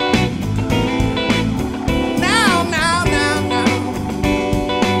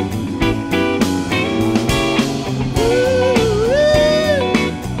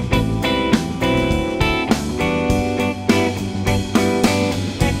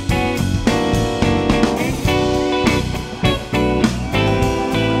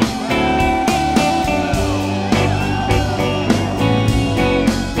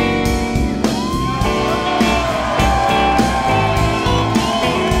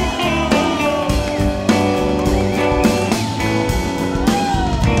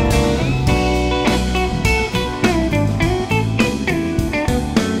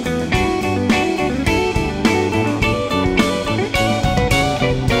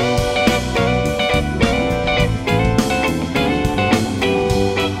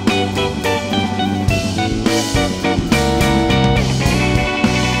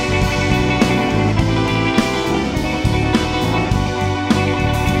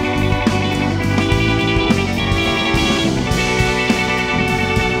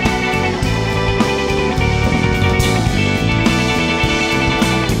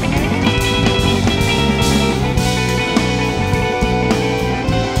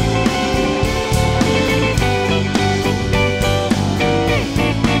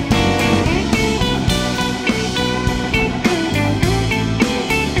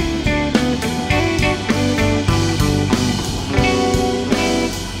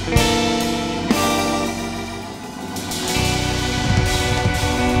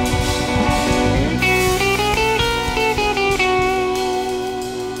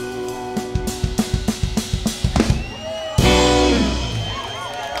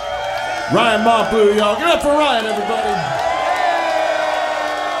 Vermont Blue, y'all. Give it up for Ryan, everybody.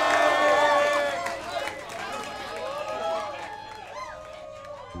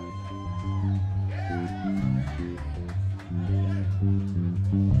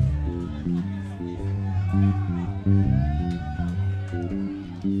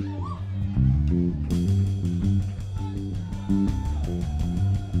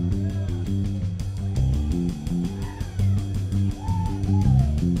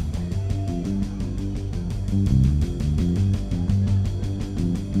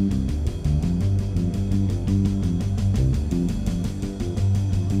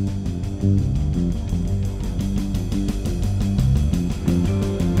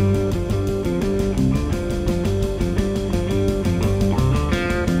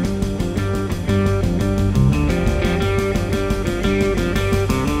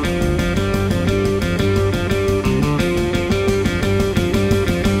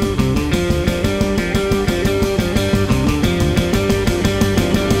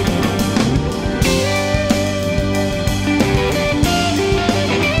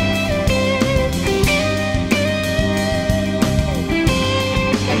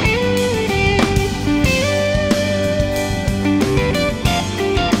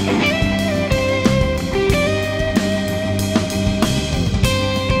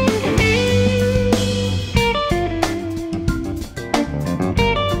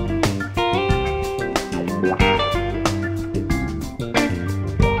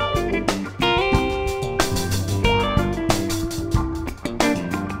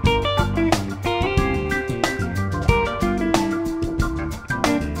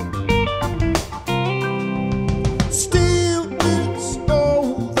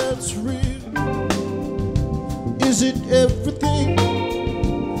 Is it everything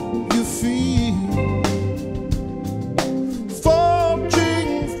you feel?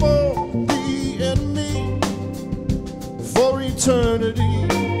 Forging for the enemy for eternity,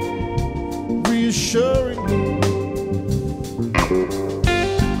 reassuring me.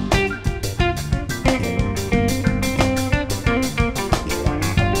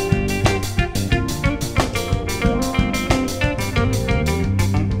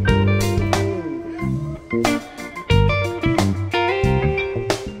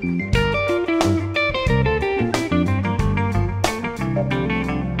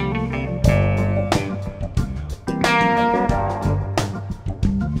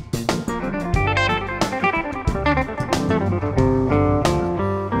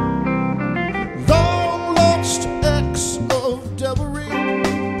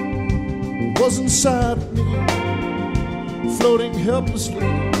 Was inside of me, floating helplessly.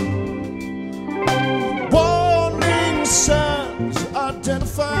 Warning signs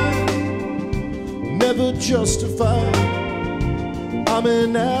identified, never justified. I'm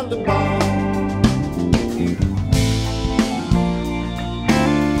an alibi.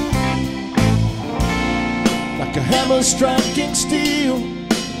 Like a hammer striking steel,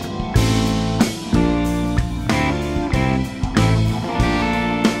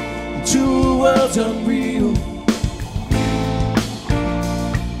 two worlds unreal.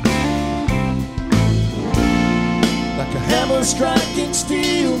 Like a hammer striking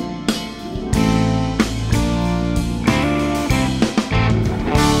steel,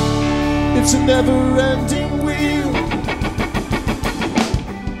 it's a never-ending wheel.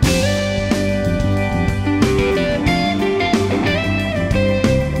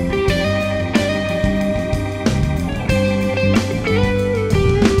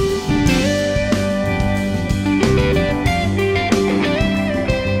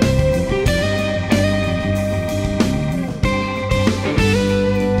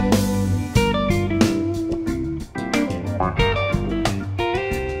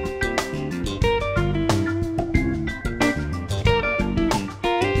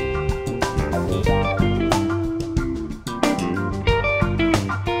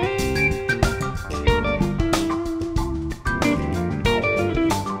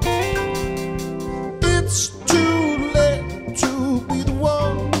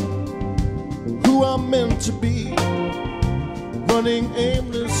 I'm meant to be, running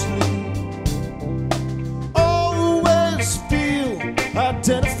aimlessly. Always feel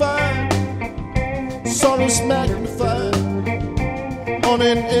identified, sorrows magnified on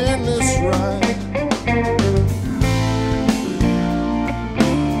an endless ride.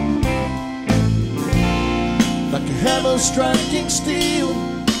 Like a hammer striking steel,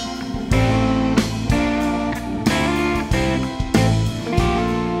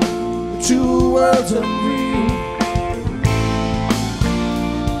 two worlds unreal.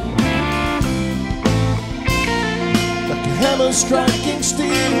 Like a hammer striking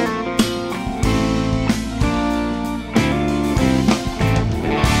steel,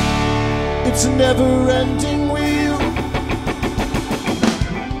 It's a never-ending wheel.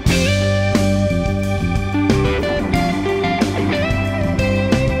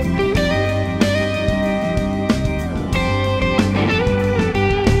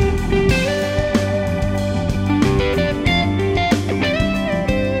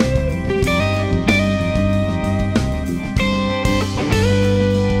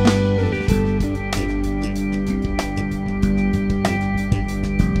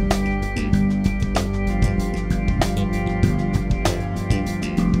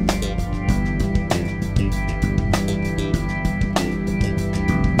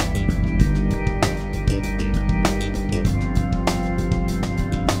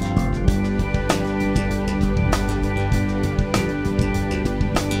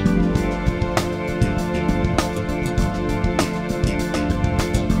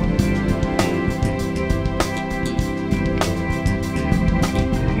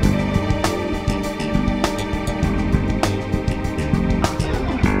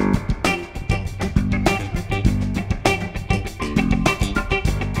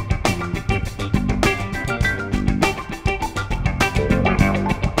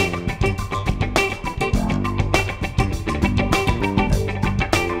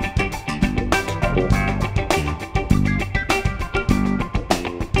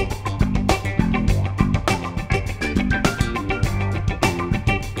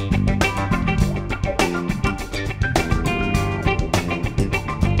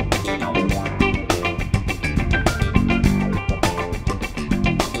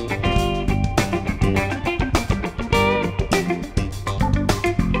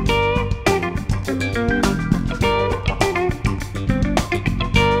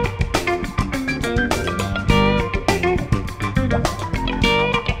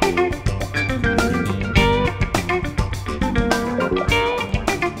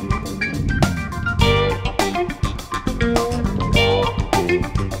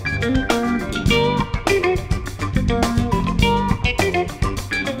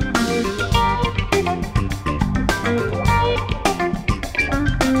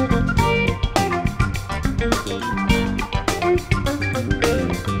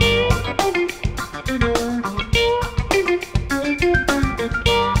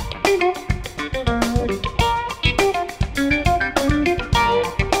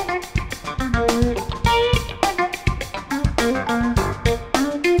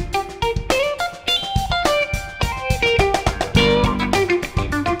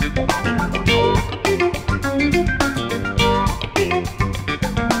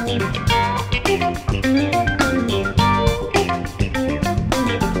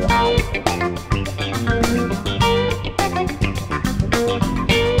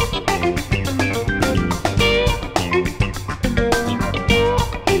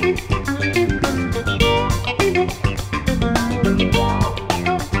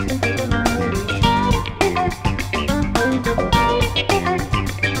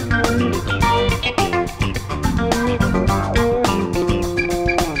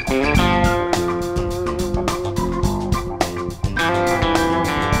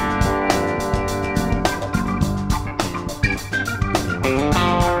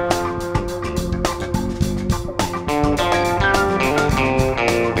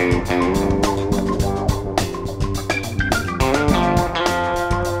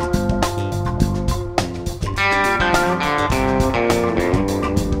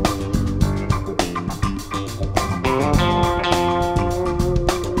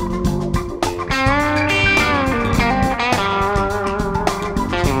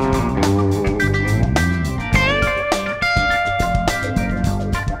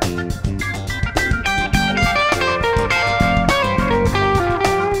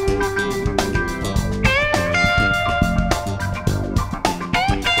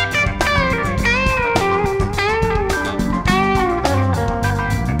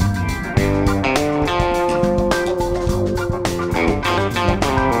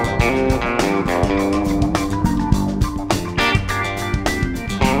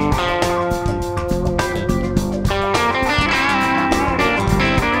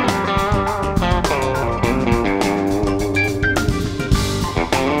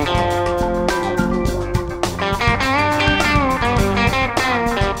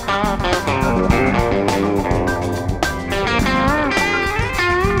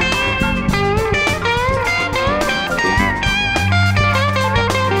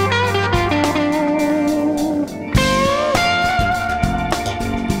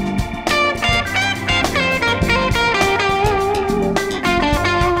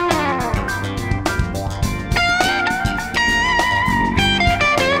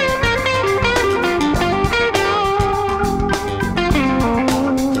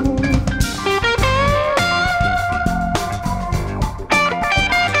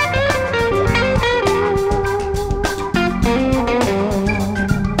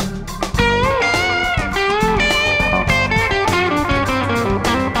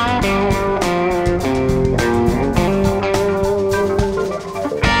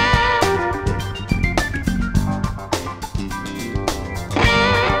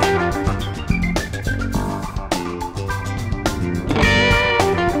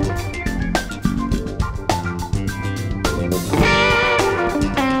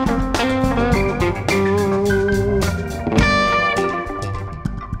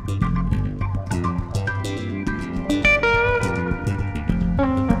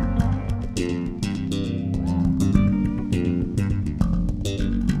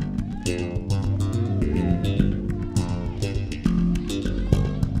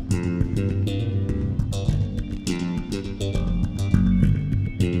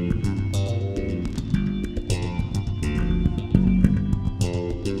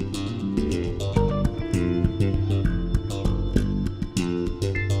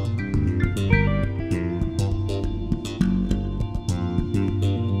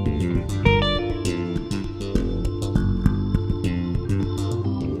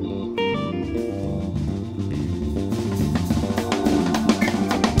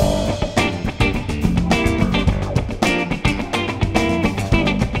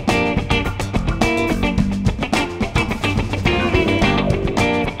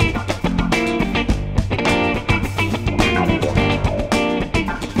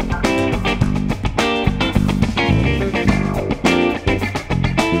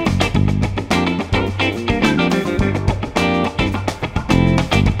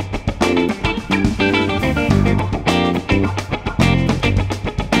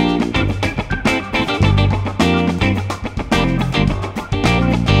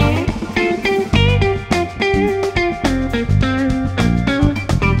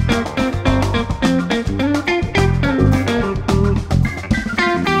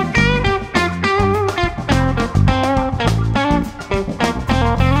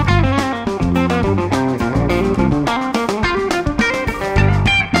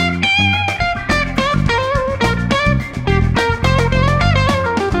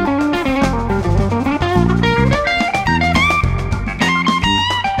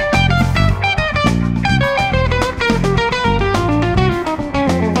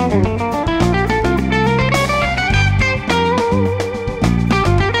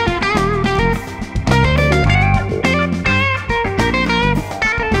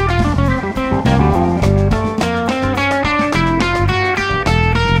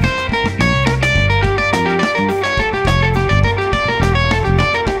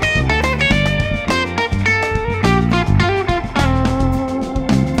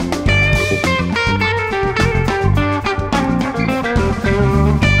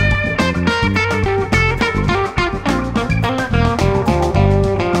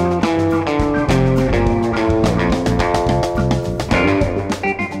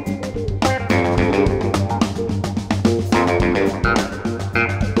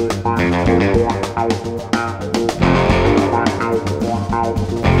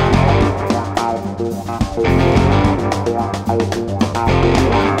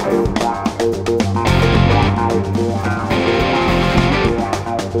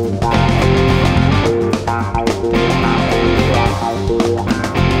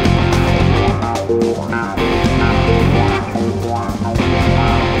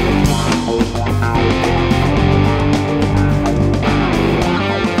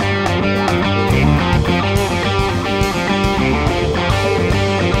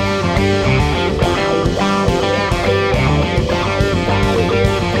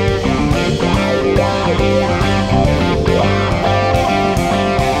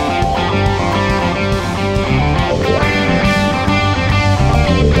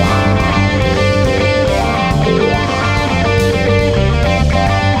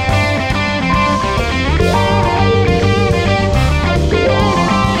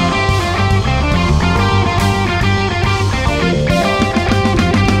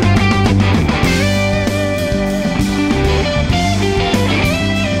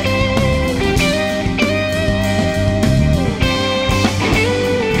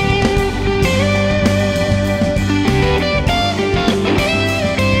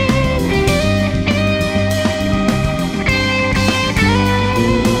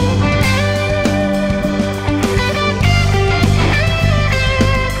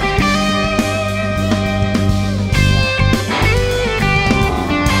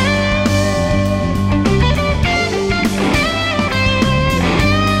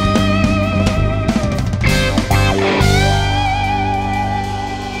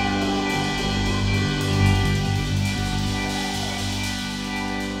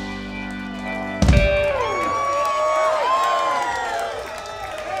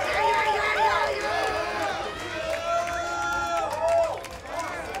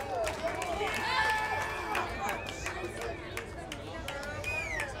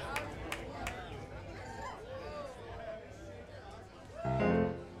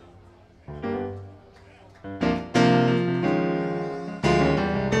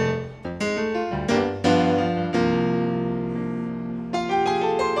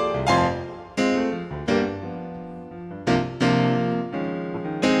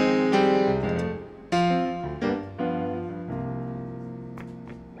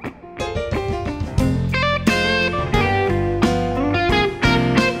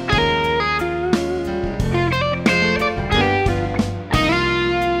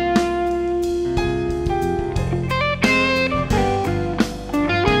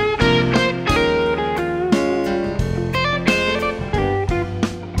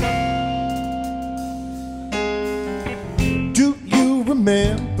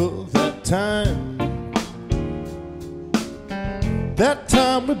 remember that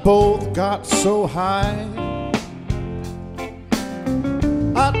time we both got so high.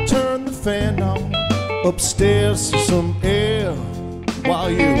 I turned the fan on upstairs for some air while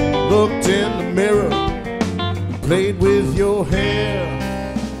you looked in the mirror and played with your hair.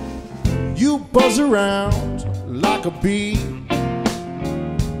 You buzz around like a bee.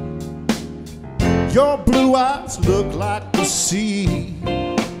 Your blue eyes look like the sea.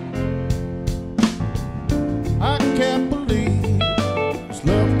 I can't believe it's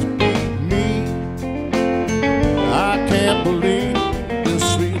love to be me. I can't believe this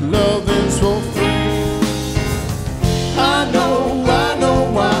sweet love is for free. I know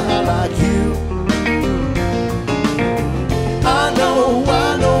why I like you. I know why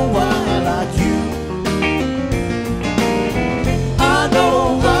I like you. I know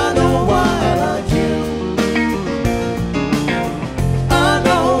why I like you. I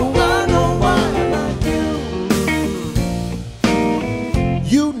know why I like you.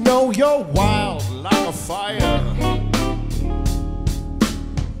 You know you're wild like a fire.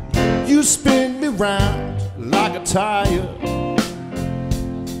 You spin me round like a tire.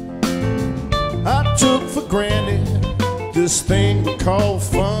 I took for granted this thing we call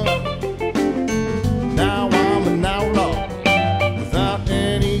fun. Now I'm an outlaw without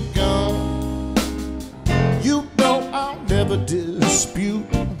any gun. You know I'll never dispute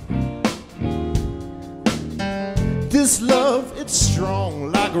this love, it's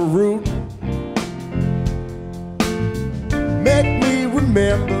strong like a root. Make me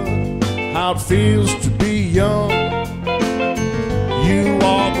remember how it feels to be young. You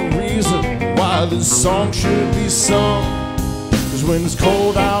are the reason why this song should be sung. 'Cause when it's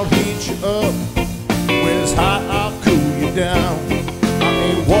cold, I'll heat you up. When it's hot, I'll cool you down. I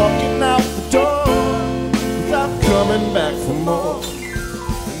ain't walking out the door without coming back for more.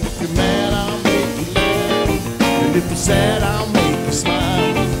 And if you're mad, I'll make you laugh. And if you're sad, I'll make you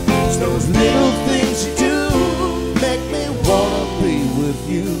smile. It's those little things you do make me wanna be with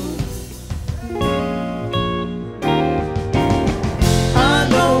you. you. I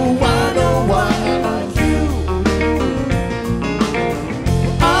know why I like you.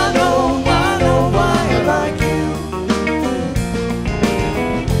 I know why I like you.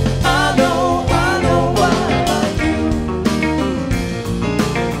 I know why I like you.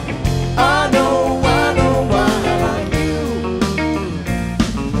 I know why I like you.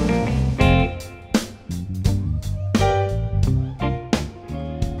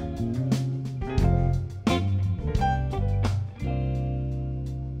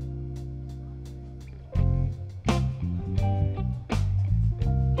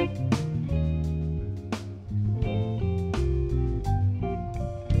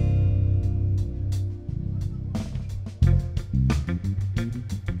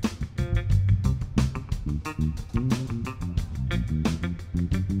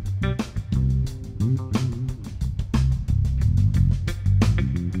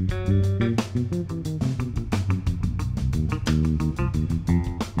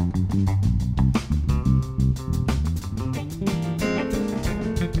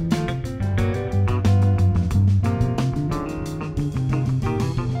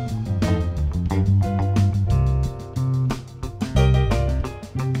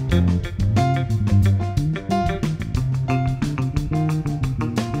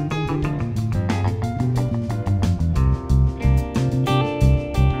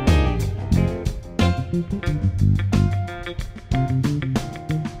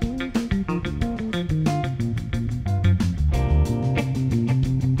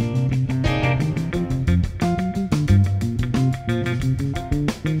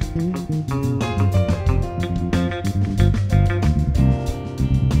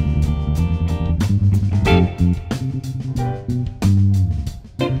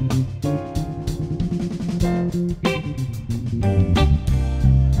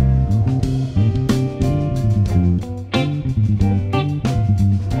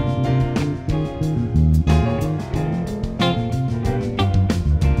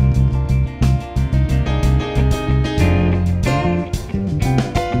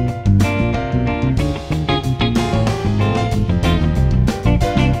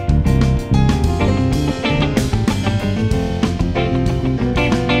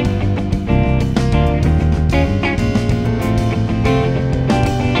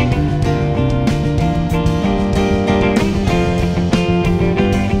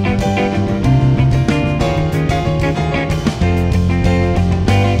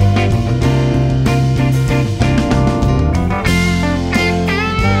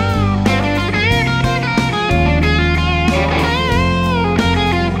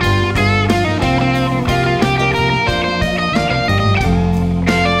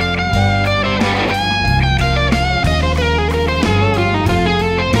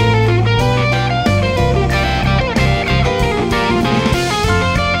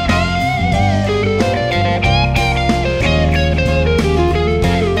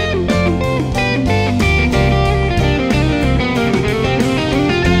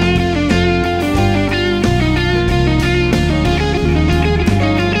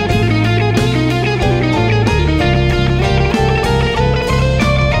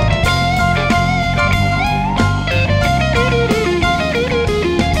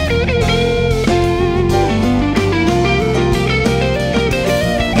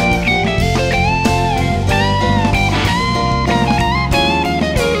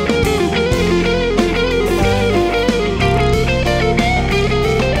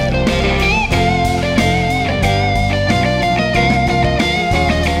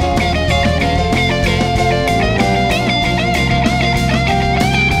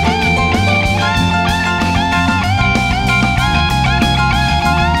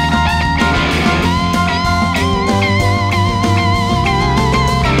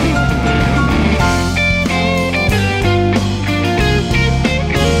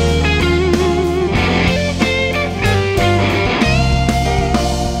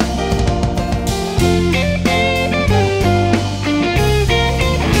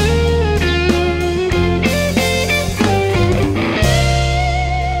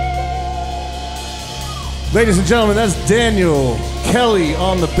 Ladies and gentlemen, that's Daniel Kelly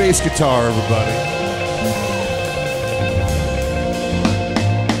on the bass guitar, everybody.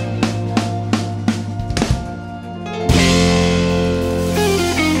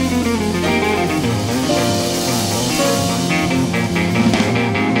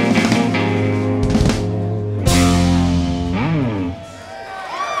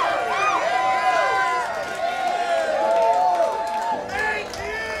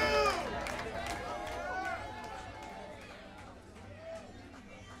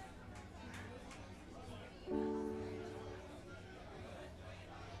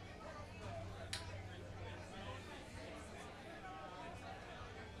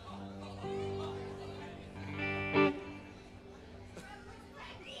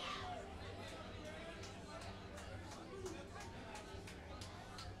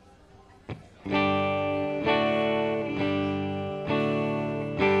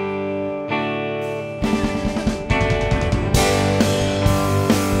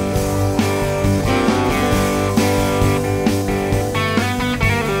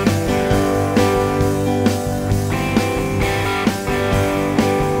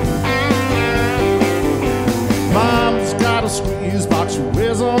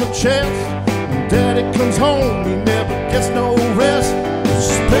 wears on her chest. When Daddy comes home, he never gets no rest.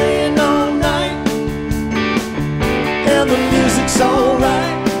 He's playing all night, and the music's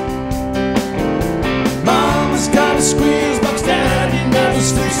alright. Mama's got a squeeze box, Daddy never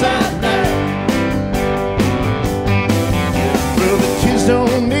sleeps at night. Well, the kids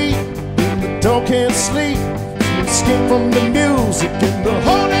don't eat, and the dog can't sleep. They escape from the music in the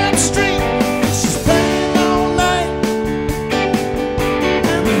whole damn street. She's playing all night,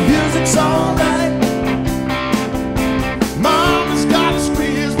 and the music's alright. Mama's got a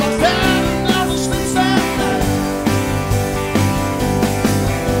squeeze box, Daddy never sleeps at night.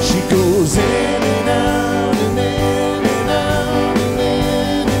 She goes in and out and in and out and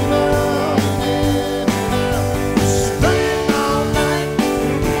in and out and in and out. She's playing all night,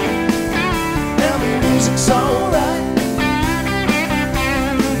 and the music's alright.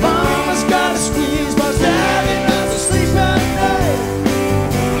 Mama's got a squeeze box, Daddy never sleeps at night.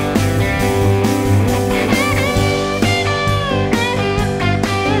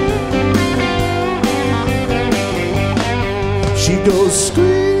 She goes,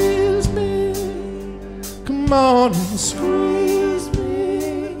 squeeze me, come on and squeeze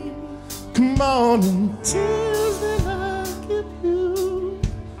me, come on and tease me like you do.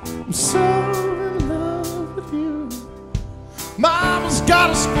 I'm so in love with you. Mama's got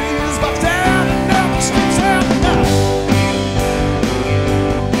a squeeze box, Daddy never sleeps at night.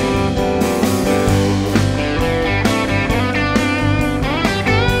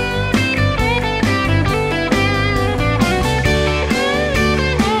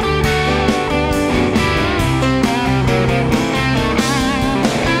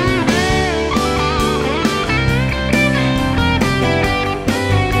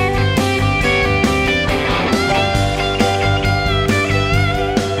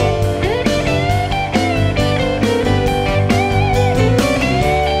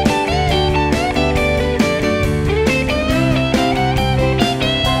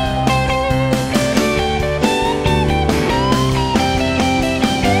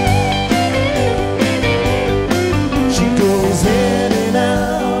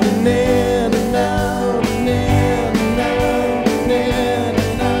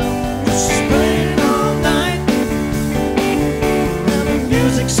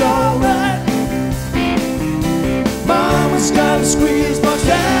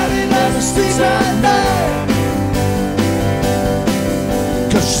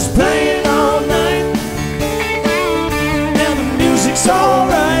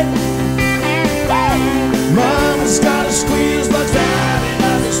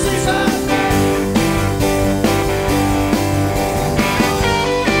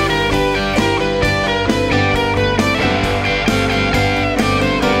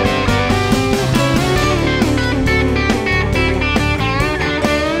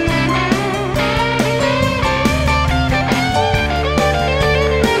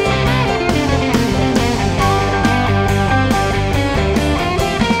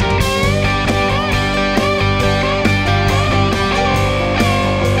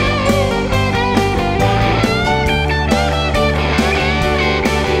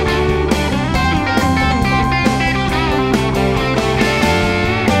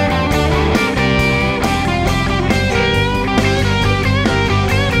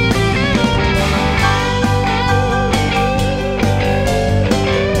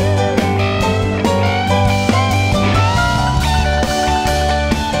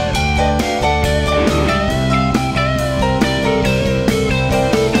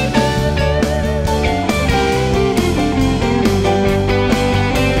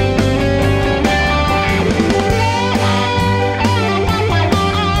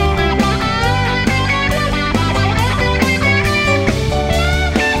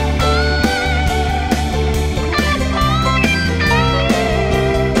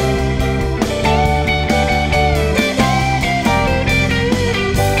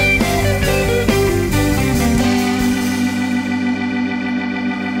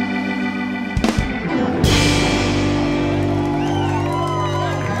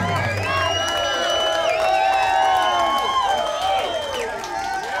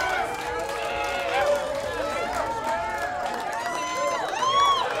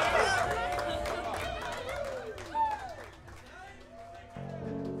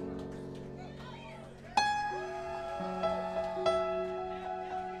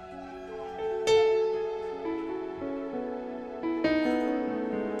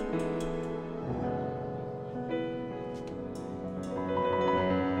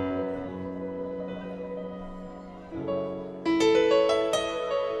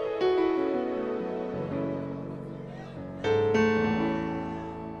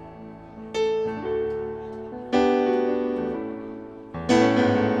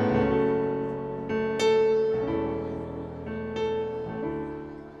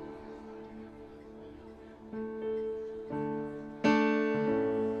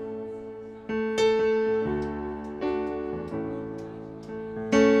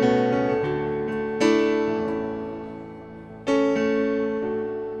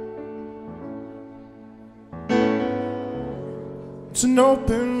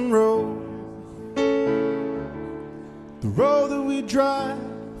 open road, the road that we drive.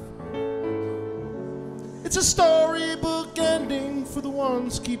 It's a storybook ending for the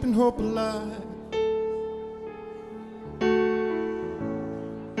ones keeping hope alive.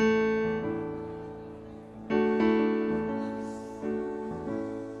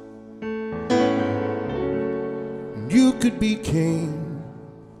 You could be king,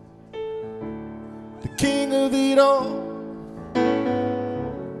 the king of it all,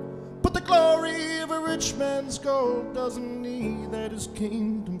 but the glory of a rich man's gold doesn't mean that his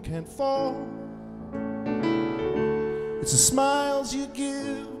kingdom can't fall. It's the smiles you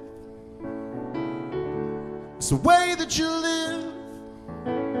give, it's the way that you live,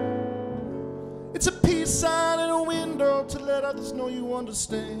 it's a peace sign in a window to let others know you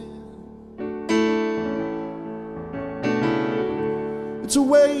understand. It's a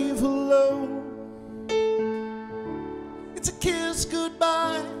wave hello, it's a kiss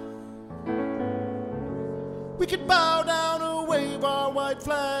goodbye. We could bow down or wave our white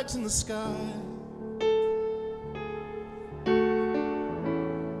flags in the sky.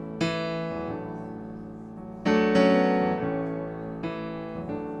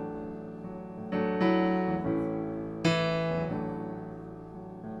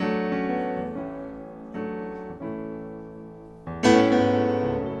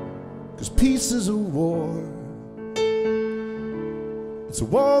 'Cause peace is a war, it's a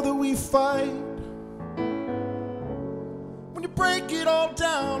war that we fight. When you break it all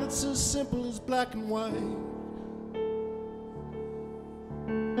down, it's as simple as black and white.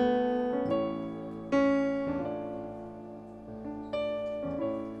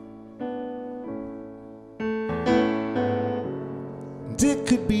 And it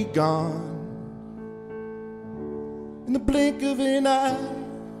could be gone in the blink of an eye.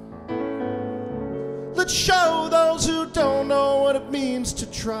 Let's show those who don't know what it means to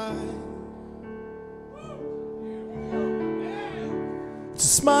try. It's the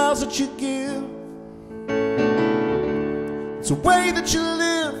smiles that you give, it's the way that you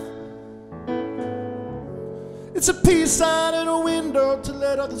live, it's a peace sign in a window to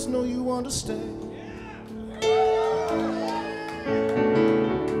let others know you understand.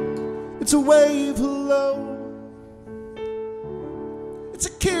 It's a wave hello, it's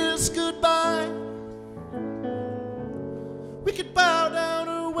a kiss goodbye. We could bow down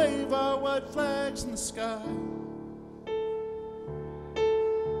or wave our white flags in the sky.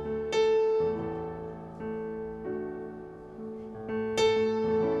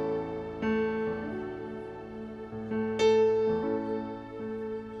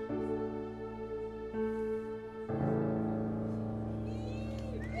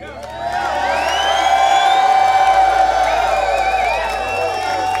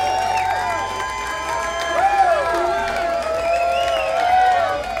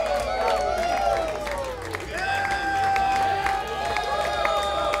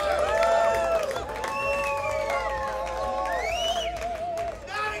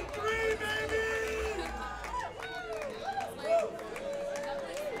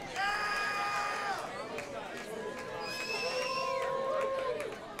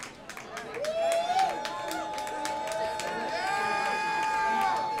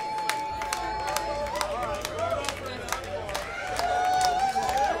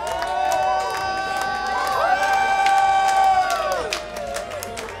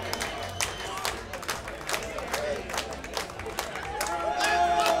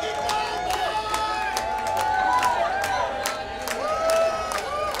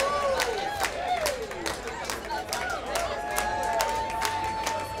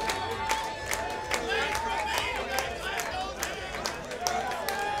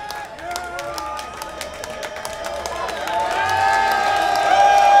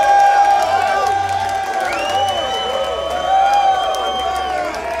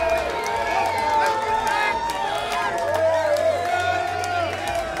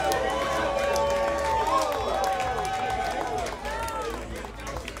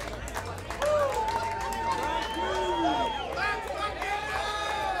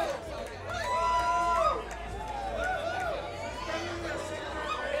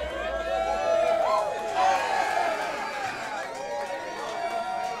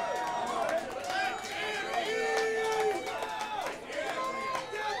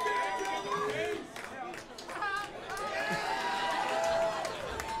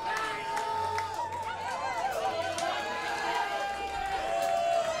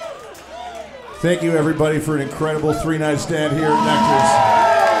 Thank you, everybody, for an incredible three-night stand here at Nectar's.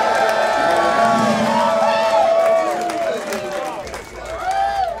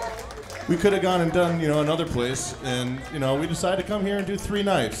 we could have gone and done, you know, another place, and, you know, we decided to come here and do 3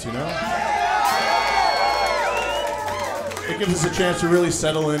 nights, you know? It gives us a chance to really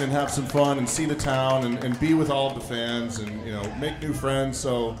settle in and have some fun and see the town and be with all of the fans and, you know, make new friends,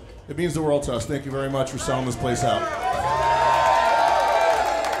 so it means the world to us. Thank you very much for selling this place out.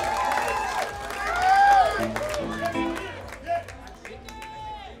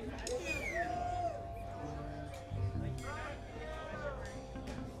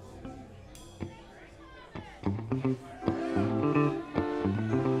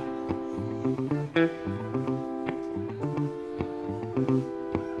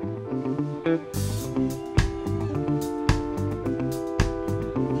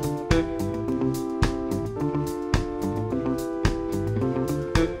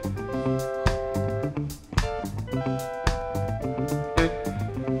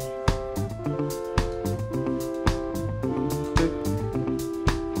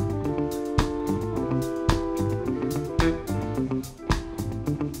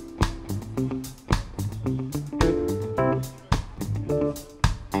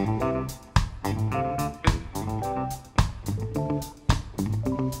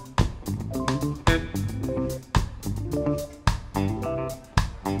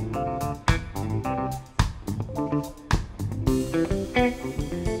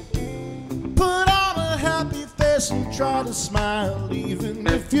 And try to smile even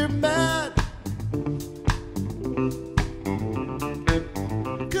if you're mad,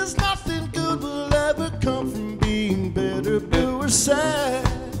 'cause nothing good will ever come from being bitter, blue or sad.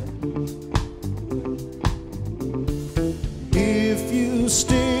 If you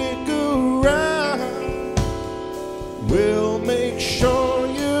stick around, we'll make sure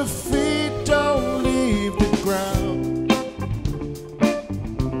your feet don't leave the ground.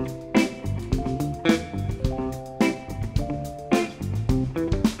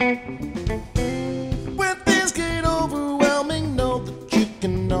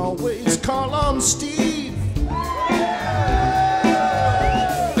 Call on Steve.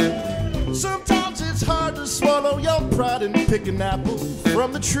 Sometimes it's hard to swallow your pride and pick an apple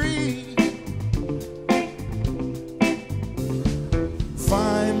from the tree.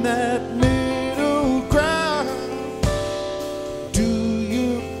 Find that middle ground. Do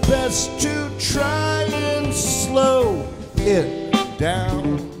your best to try and slow it down.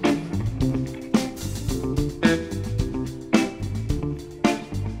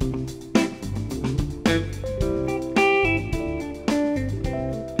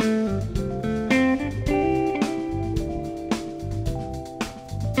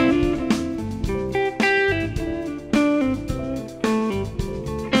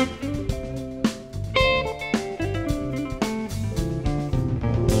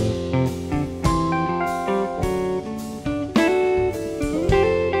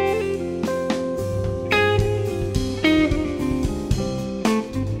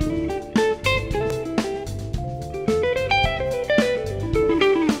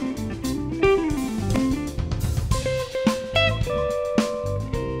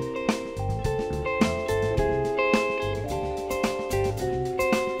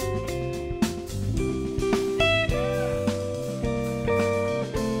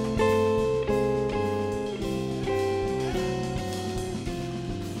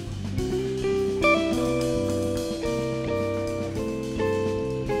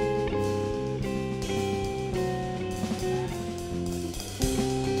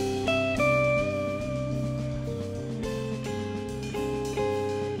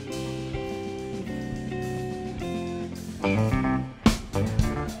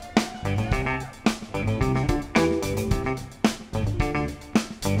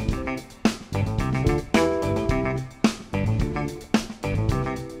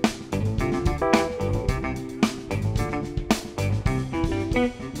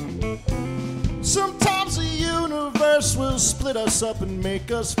 Sometimes the universe will split us up and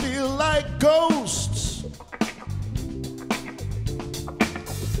make us feel like ghosts,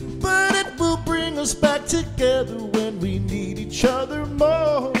 but it will bring us back together when we need each other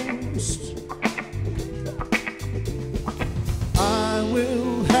most. I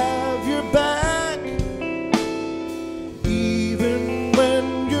will have your back even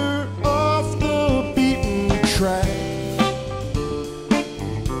when you're off the beaten track.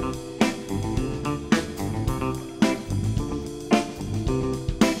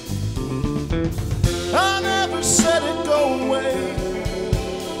 I never said it go away.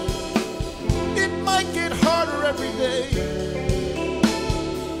 It might get harder every day.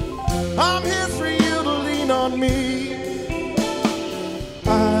 I'm here for you to lean on me.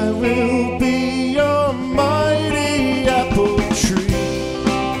 I will be your mighty apple tree.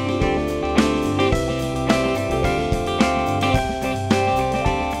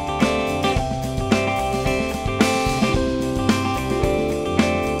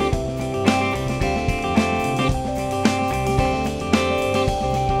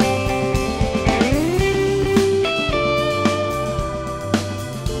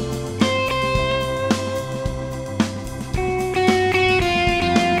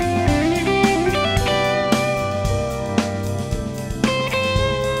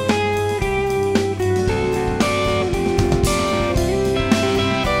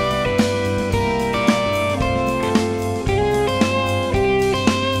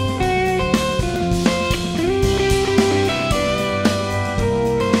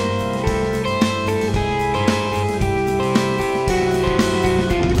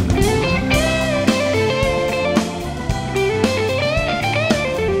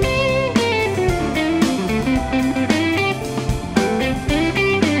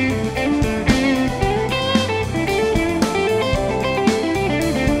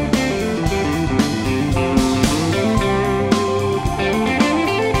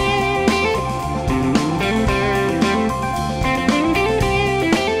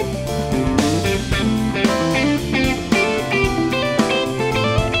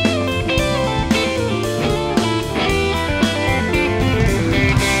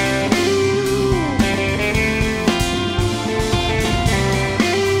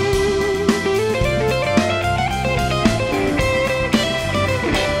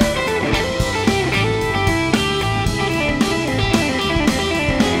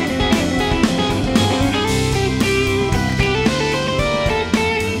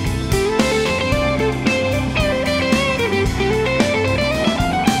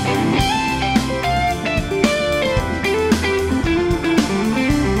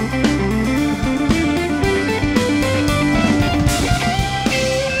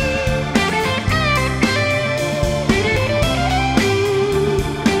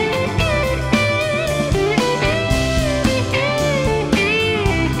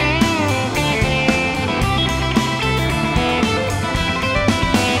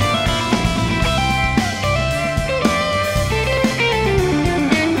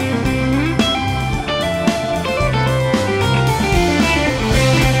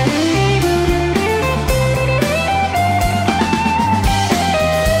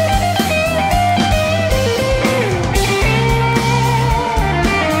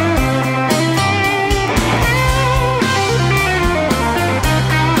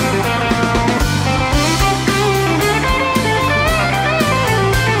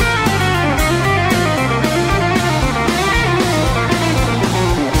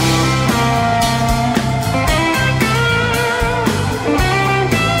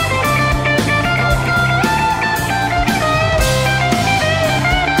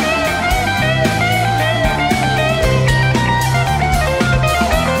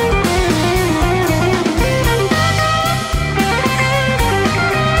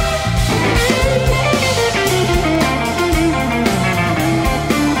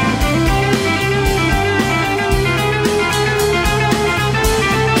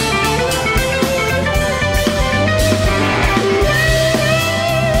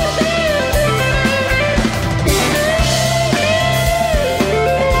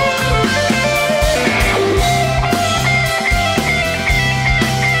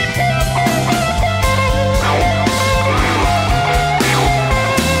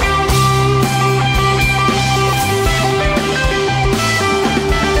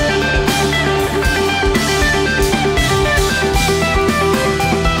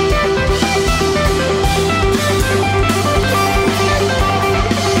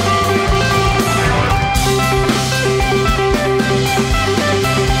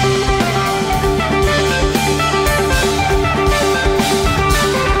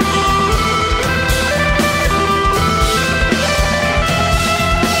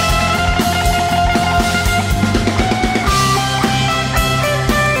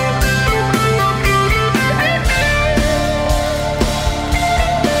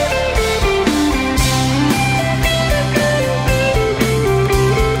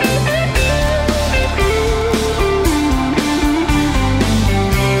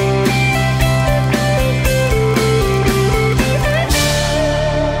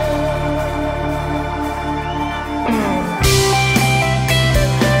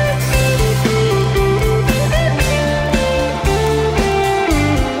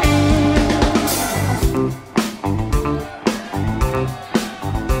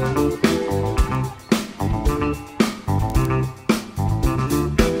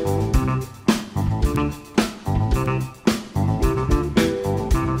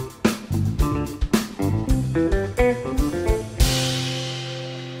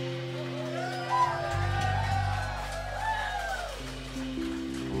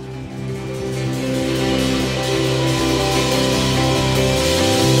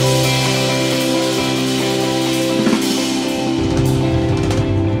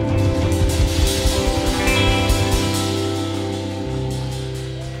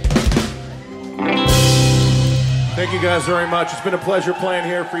 Thank you guys very much. It's been a pleasure playing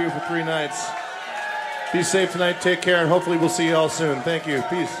here for you for 3 nights. Be safe tonight, take care, and hopefully we'll see you all soon. Thank you.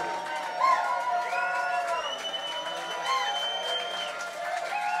 Peace.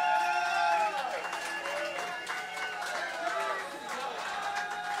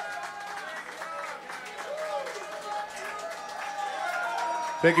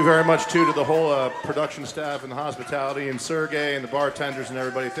 Thank you very much, too, to the whole production staff and the hospitality and Sergey and the bartenders and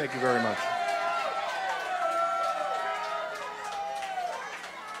everybody. Thank you very much.